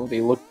though.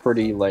 They look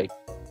pretty like.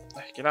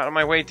 Get out of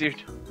my way,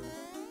 dude.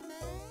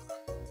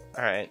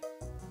 Alright.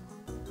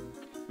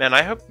 Man,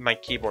 I hope my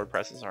keyboard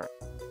presses aren't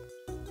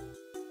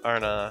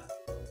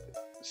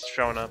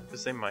showing up,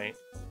 because they might.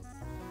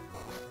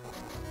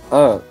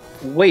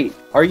 Wait,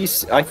 are you?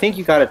 I think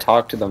you gotta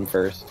talk to them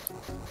first.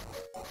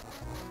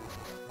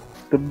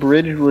 The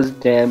bridge was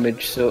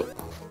damaged, so...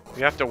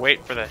 We have to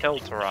wait for the hill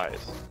to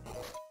rise.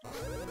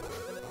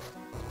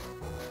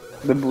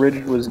 The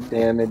bridge was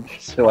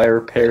damaged, so I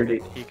repaired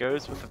it. He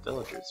goes with the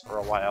villagers for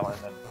a while and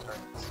then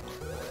returns.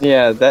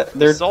 Yeah,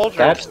 The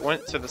soldiers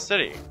went to the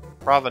city.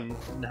 Provinatan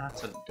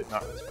did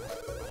not return.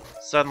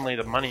 Suddenly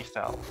the money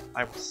fell.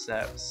 I was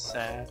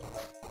sad.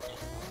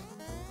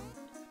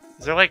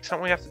 Is there like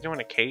something we have to do in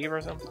a cave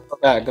or something?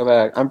 Go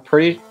back. I'm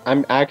pretty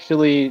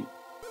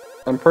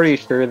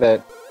sure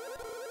that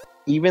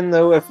even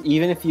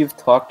if you've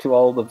talked to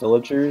all the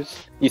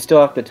villagers, you still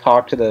have to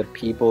talk to the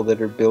people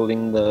that are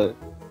building the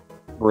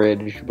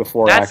bridge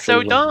before. That's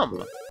so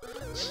dumb.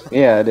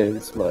 Yeah, it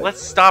is. But...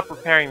 Let's stop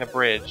repairing the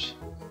bridge.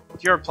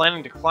 If you're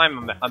planning to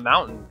climb a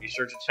mountain, be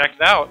sure to check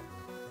it out.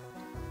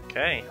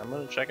 Okay, I'm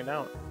gonna check it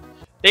out.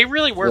 They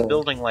really were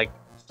building like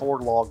 4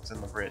 logs in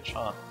the bridge,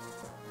 huh?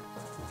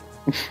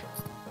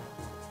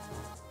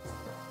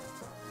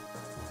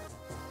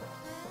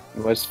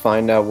 Let's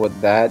find out what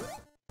that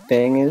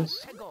thing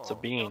is. It's a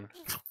bean.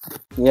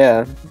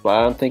 Yeah, but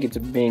I don't think it's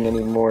a bean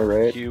anymore,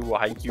 right?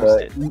 I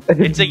used it.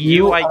 It's a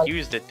I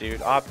used it,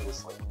 dude,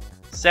 obviously.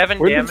 7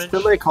 Where damage.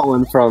 Where did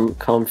the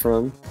come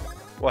from?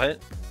 What?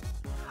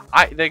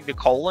 The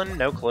colon?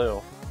 No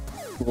clue.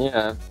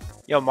 Yeah.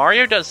 Yo,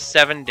 Mario does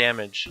 7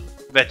 damage.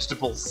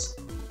 Vegetables.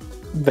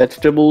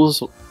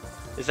 Vegetables?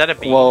 Is that a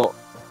bean? Well,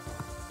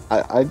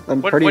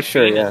 I'm pretty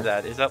sure, bean yeah. is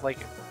that? Is that like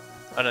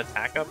an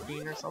attack-up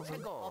bean or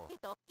something?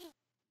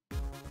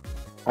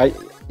 I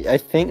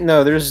think,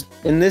 no,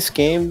 in this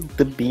game,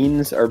 the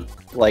beans are,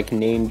 like,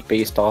 named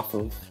based off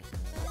of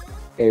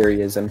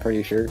areas, I'm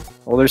pretty sure.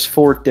 Well, there's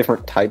 4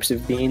 different types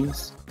of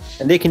beans,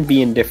 and they can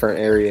be in different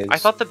areas. I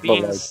thought the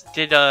beans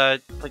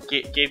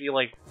gave you,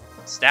 like,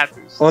 stat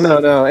boosts. Oh,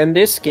 no, in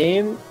this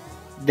game,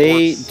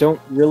 they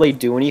don't really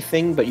do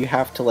anything, but you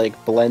have to,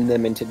 like, blend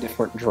them into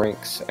different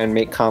drinks and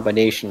make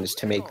combinations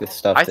to make this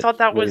stuff. I thought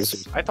that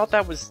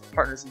was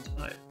Partners in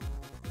Time.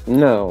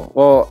 No,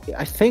 well,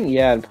 I think,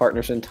 yeah, in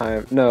Partners in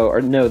Time.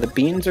 No, the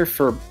beans are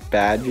for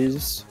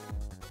badges.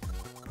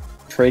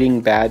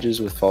 Trading badges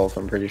with Fulf,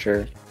 I'm pretty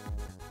sure.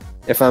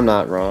 If I'm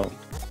not wrong.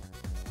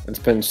 It's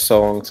been so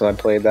long since I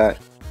played that.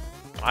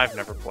 I've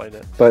never played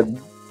it. But...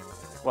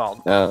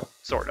 Well,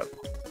 sort of.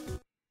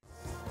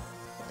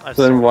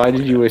 So then why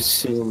did you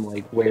assume,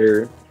 like,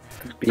 where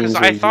beans Because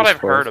I thought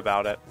I've heard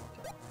about it.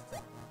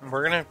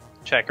 We're gonna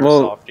check our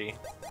softie.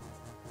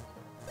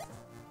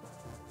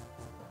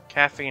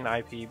 Caffeine,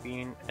 IP,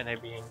 bean, and a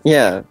bean.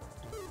 Yeah.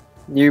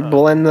 You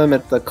blend them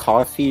at the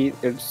coffee,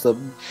 it's a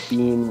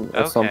bean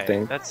or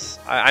something. That's...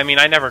 I mean,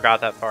 I never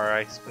got that far,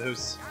 I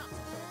suppose.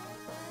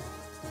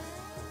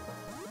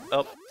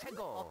 Oh.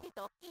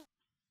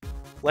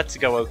 Let's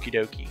go, okie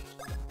dokie.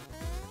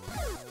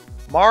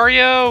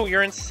 Mario,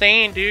 you're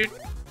insane, dude.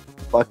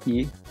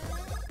 Lucky.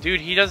 Dude,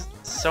 he does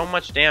so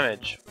much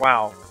damage.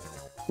 Wow.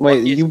 Wait,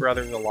 Luckiest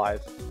brother's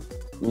alive.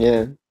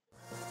 Yeah.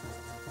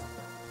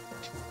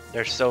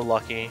 They're so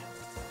lucky.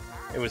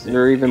 It was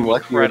They're even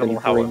luckier incredible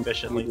than how Green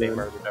efficiently they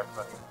murdered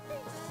everybody.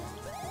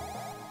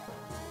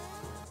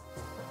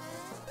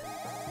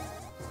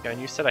 Yeah,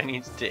 and you said I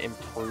need to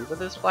improve with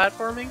this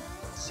platforming?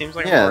 Seems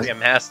like I'm already a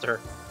master.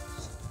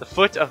 The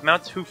foot of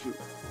Mount Hufu.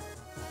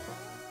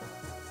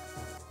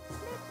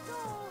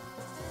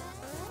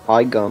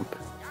 Hi, Gump.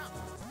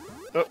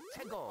 Oh.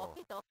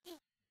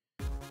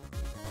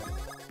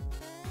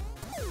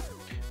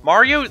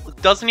 Mario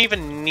doesn't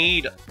even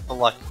need the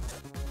luck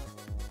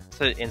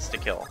to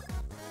insta-kill.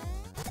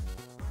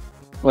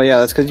 Well, yeah,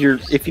 that's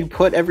because if you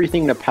put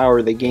everything to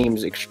power, the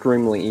game's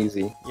extremely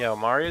easy. Yo,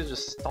 Mario's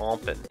just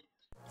stomping.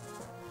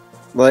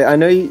 Like, I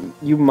know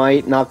you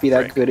might not be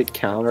that good at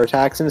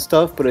counterattacks and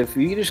stuff, but if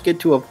you just get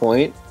to a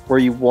point where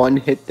you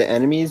one-hit the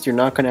enemies, you're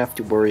not gonna have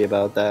to worry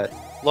about that.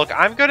 Look,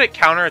 I'm good at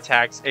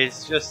counterattacks.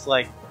 It's just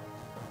like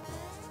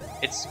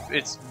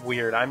it's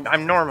weird.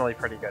 I'm normally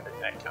pretty good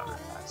at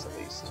counterattacks, at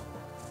least.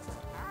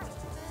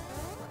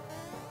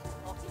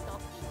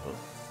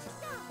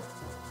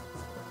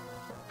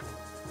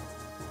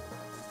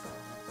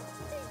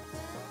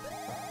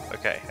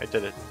 Okay, I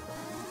did it.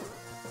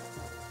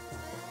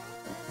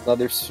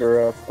 Another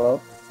syrup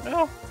up.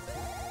 No.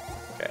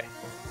 Okay.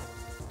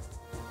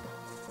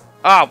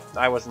 Oh,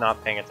 I was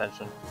not paying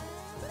attention.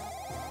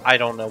 I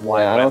don't know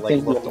why. Yeah, I don't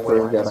think looked you away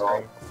improved from the at all.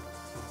 screen.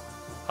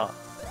 Huh.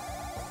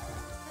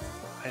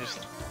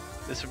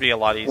 This would be a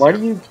lot easier. Why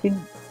do you keep...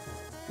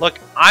 Look,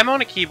 I'm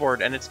on a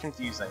keyboard and it's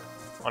confusing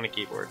on a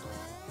keyboard.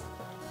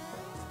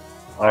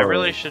 I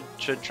really should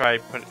try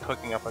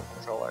hooking up a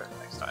controller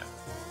next time.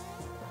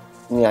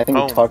 Yeah, I think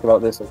we talked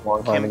about this a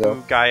long time ago.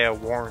 Kimbu Gaia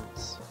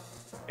warns.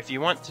 If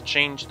you want to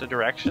change the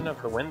direction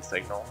of the wind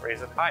signal,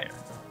 raise it higher.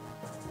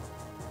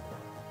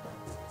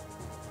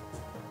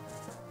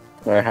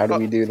 Alright, how do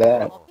we do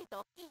that?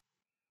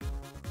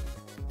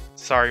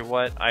 Sorry,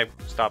 what? I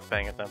stopped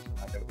paying attention,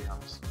 I gotta be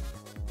honest.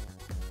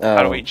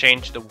 How do we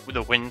change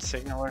the wind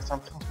signal or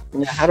something?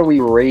 Yeah, how do we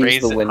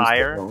raise the wind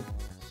higher? signal?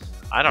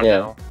 I don't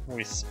know.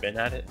 We spin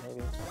at it,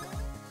 maybe?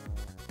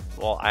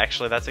 Well,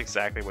 actually, that's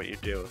exactly what you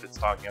do if it's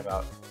talking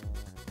about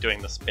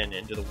doing the spin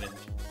into the wind.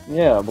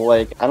 Yeah, but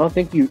like, I don't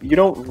think you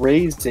don't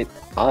raise it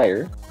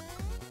higher.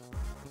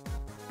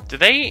 Do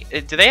they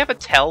have a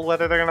tell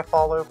whether they're gonna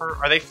fall over?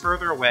 Are they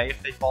further away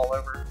if they fall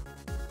over?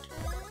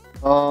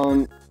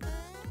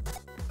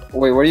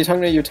 Wait, what are you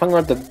talking about? You're talking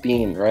about the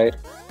bean, right?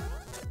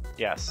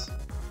 Yes.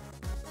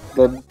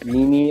 The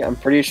beanie, I'm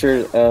pretty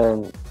sure,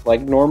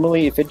 like,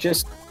 normally if it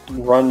just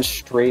runs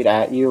straight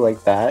at you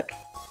like that...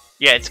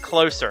 Yeah, it's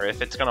closer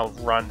if it's gonna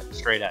run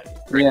straight at you.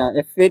 Right? Yeah,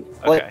 if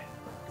it, like,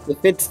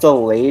 if it's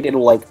delayed,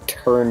 it'll, like,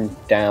 turn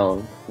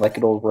down. Like,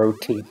 it'll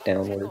rotate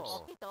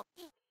downwards.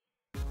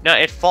 No,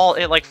 it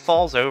like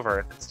falls over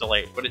if it's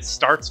delayed, but it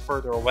starts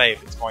further away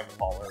if it's going to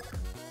fall over.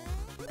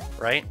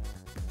 Right?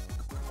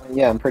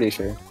 Yeah, I'm pretty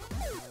sure.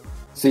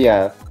 So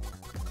yeah.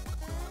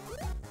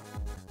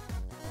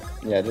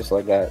 Yeah, just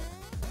like that.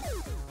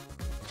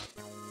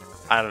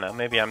 I don't know,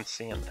 maybe I'm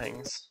seeing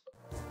things.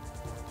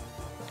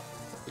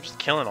 We're just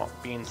killing all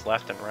beans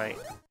left and right.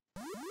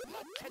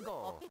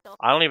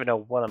 I don't even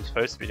know what I'm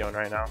supposed to be doing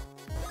right now.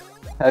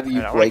 Have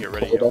you, like,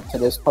 pulled up to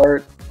this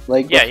part,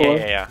 like, before?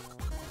 Yeah.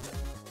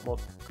 Well,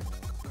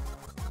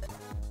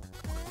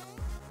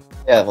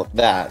 yeah, well,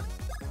 that.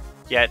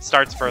 Yeah, it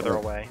starts further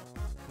away.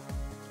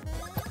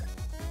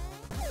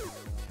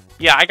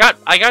 Yeah, I got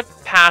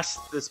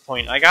past this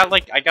point. I got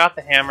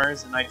the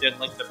hammers and I did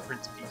like the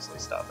Prince Peasley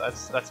stuff.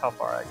 That's how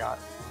far I got.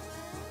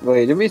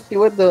 Wait, did we see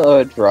what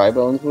the dry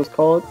bones was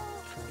called?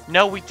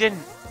 No, we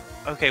didn't.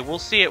 Okay, we'll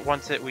see it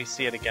once we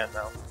see it again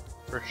though,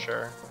 for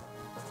sure.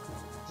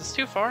 Is this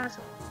too far?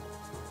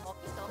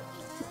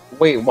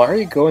 Wait, why are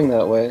you going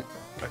that way?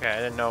 Okay, I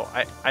didn't know.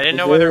 I didn't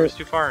know whether it was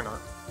too far or not.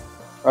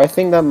 I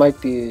think that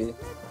might be.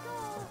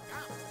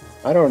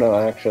 I don't know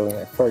actually.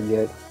 I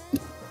forget.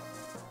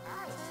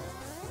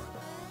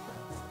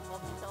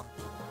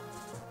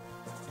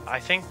 I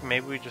think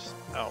maybe we just...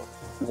 Oh.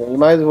 Yeah, you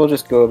might as well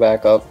just go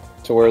back up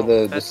to where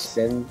the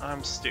spin...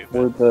 I'm stupid.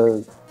 Where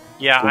the...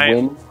 Yeah,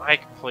 the I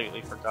completely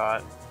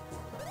forgot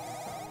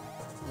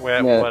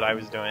what I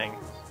was doing.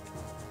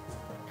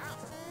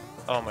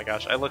 Oh my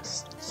gosh, I look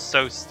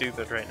so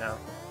stupid right now.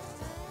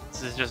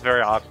 This is just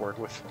very awkward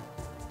with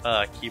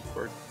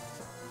keyboard.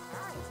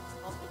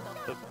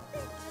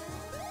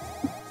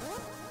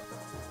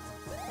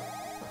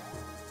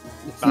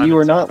 You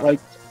were not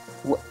like...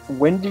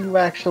 When do you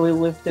actually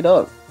lift it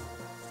up?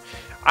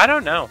 I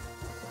don't know.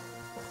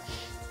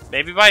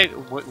 Maybe by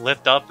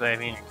lift up, I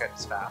mean it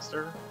gets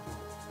faster.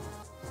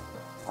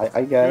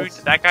 I guess.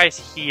 Dude, that guy's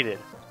heated.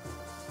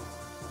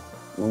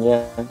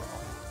 Yeah.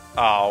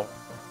 Oh,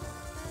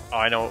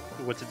 I know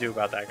what to do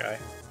about that guy.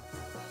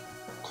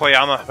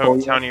 Koyama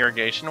Hometown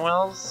Irrigation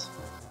Wells?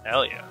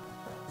 Hell yeah.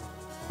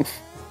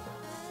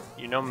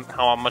 You know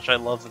how much I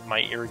love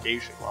my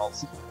irrigation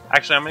wells.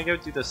 Actually, I'm gonna go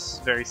do this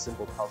very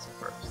simple puzzle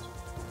first.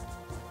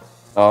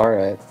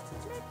 Alright.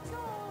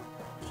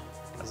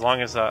 As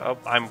long as oh,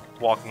 I'm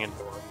walking into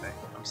the wrong thing.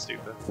 I'm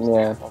stupid.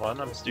 Yeah. Hold on,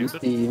 I'm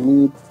stupid. You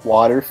need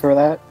water for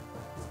that,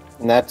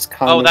 and that's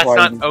kind of oh, that's why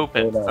not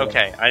open.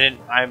 Okay, I didn't.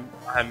 I'm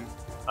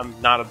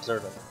not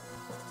observant.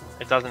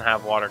 It doesn't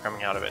have water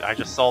coming out of it. I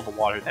just saw the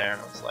water there,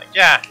 and I was like,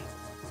 yeah,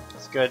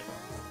 it's good.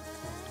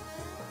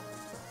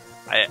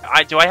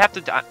 Do I have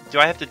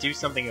to do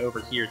something over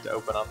here to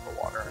open up the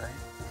water? Right?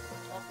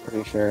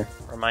 Pretty sure.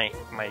 Or am I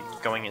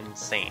going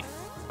insane?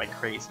 Am I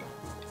crazy?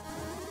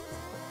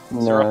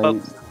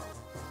 No.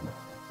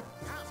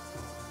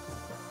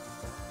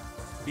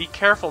 Be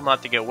careful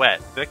not to get wet.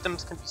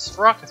 Victims can be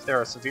struck if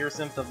there are severe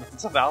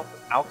symptoms of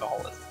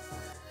alcoholism.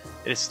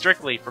 It is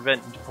strictly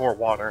forbidden to pour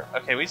water.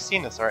 Okay, we've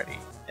seen this already.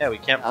 Yeah, we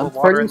can't pour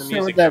water in the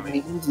music. What that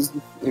means is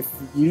if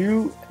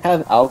you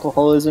have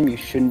alcoholism, you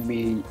shouldn't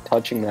be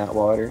touching that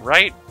water.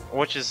 Right?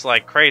 Which is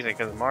like crazy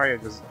because Mario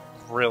just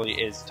really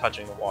is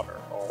touching the water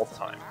all the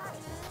time.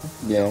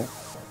 Yeah.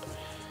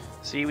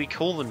 See, we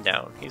cooled him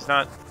down. He's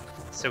not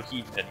so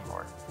heated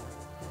anymore.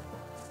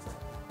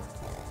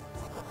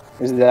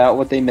 Is that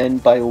what they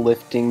meant by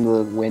lifting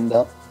the wind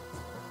up?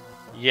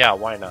 Yeah,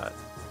 why not?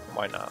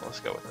 Why not?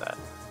 Let's go with that.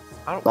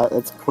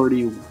 That's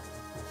pretty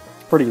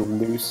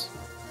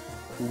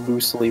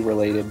loosely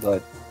related,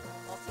 but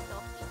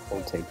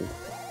we'll take it.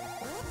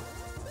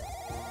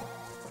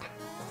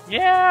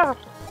 Yeah!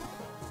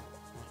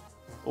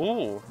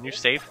 Ooh, new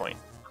save point.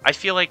 I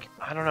feel like,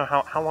 I don't know,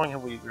 how long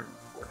have we been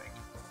recording?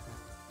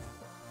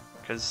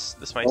 Because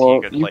this might be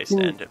a good place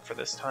to end it for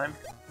this time,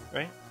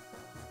 right?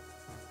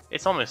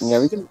 It's almost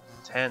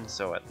 10,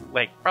 so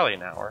like, probably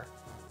an hour.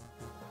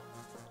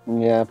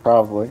 Yeah,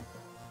 probably.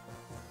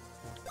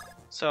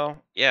 So,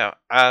 yeah,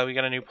 we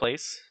got a new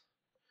place.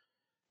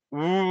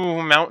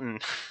 Ooh, mountain.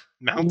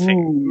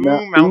 Mounting.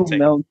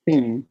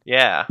 Mounting.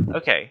 Yeah,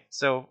 okay,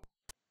 so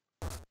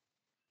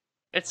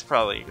it's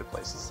probably a good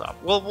place to stop.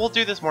 We'll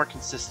do this more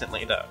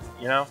consistently, though,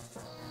 you know?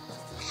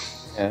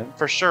 Yeah.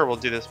 For sure, we'll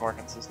do this more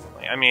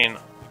consistently. I mean,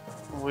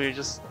 we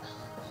just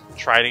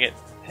try to get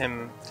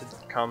him to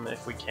come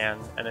if we can,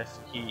 and if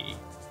he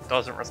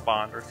doesn't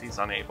respond or if he's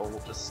unable,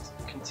 we'll just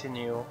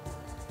continue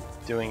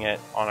doing it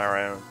on our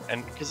own.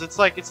 And because it's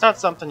like, it's not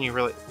something you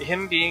really,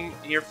 him being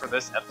here for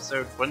this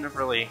episode wouldn't have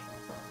really,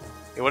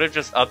 it would have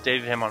just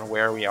updated him on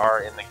where we are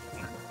in the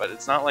game, but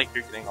it's not like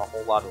you're getting a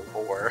whole lot of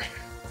lore.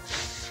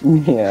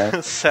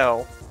 Yeah.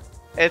 So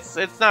it's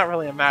not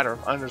really a matter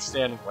of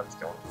understanding what's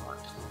going on.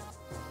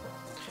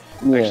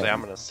 Yeah. Actually,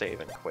 I'm gonna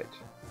save and quit.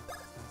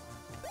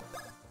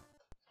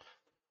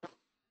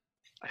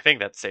 I think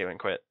that's save and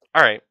quit.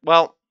 Alright,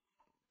 well,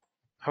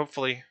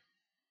 hopefully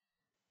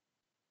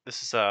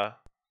this is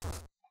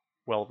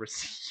well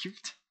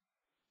received.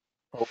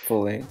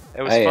 Hopefully.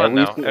 It was fun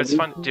though. It was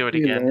fun to do it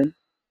again.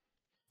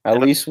 At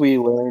least we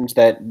learned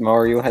that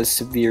Mario has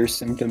severe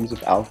symptoms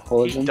of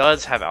alcoholism. He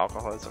does have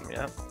alcoholism,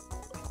 yeah.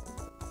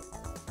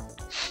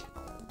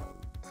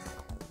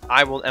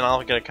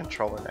 I'll get a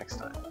controller next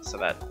time, so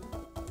that,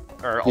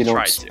 or I'll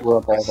try to, so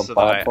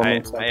that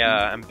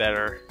I am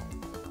better.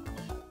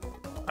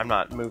 I'm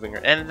not moving,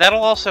 and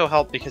that'll also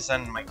help because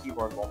then my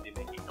keyboard won't be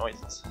making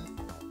noises.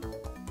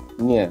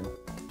 Yeah.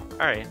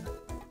 All right.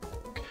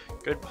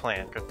 Good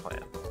plan. Good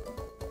plan.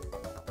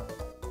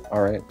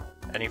 All right.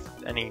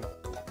 Any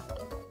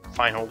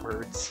final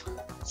words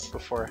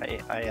before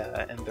I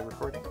end the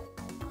recording?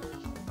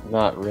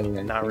 Not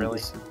really. Not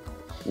really.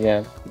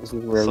 Yeah. This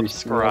is where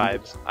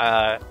subscribe.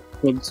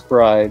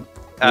 Subscribe.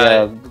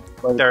 Yeah.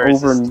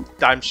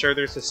 I'm sure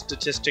there's a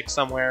statistic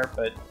somewhere,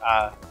 but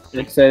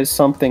it says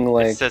something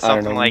like, it says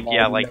something like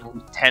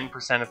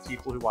 10% of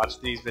people who watch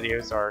these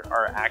videos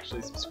are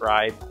actually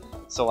subscribed.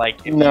 So like,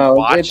 if you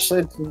watch,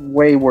 it's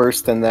way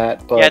worse than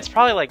that. But yeah, it's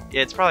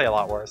probably a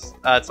lot worse.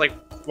 It's like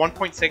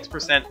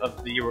 1.6%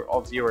 of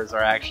viewers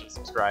are actually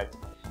subscribed.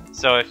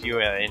 So if you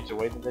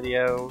enjoy the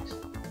video,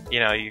 you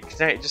know, you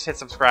can just hit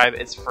subscribe.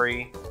 It's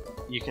free.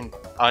 You can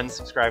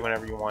unsubscribe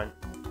whenever you want,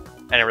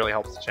 and it really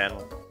helps the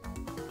channel.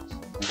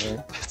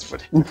 Yeah. That's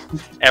what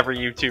every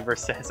YouTuber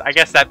says. I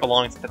guess that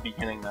belongs at the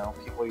beginning, though.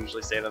 People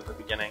usually say that at the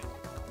beginning.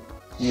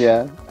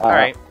 Yeah.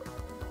 Alright.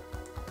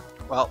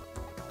 Well,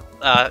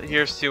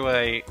 here's to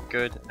a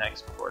good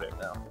next recording,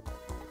 now.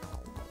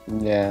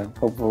 Yeah,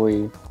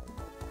 hopefully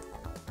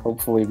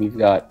we've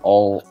got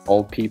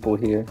all people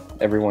here,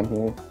 everyone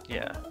here.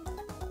 Yeah.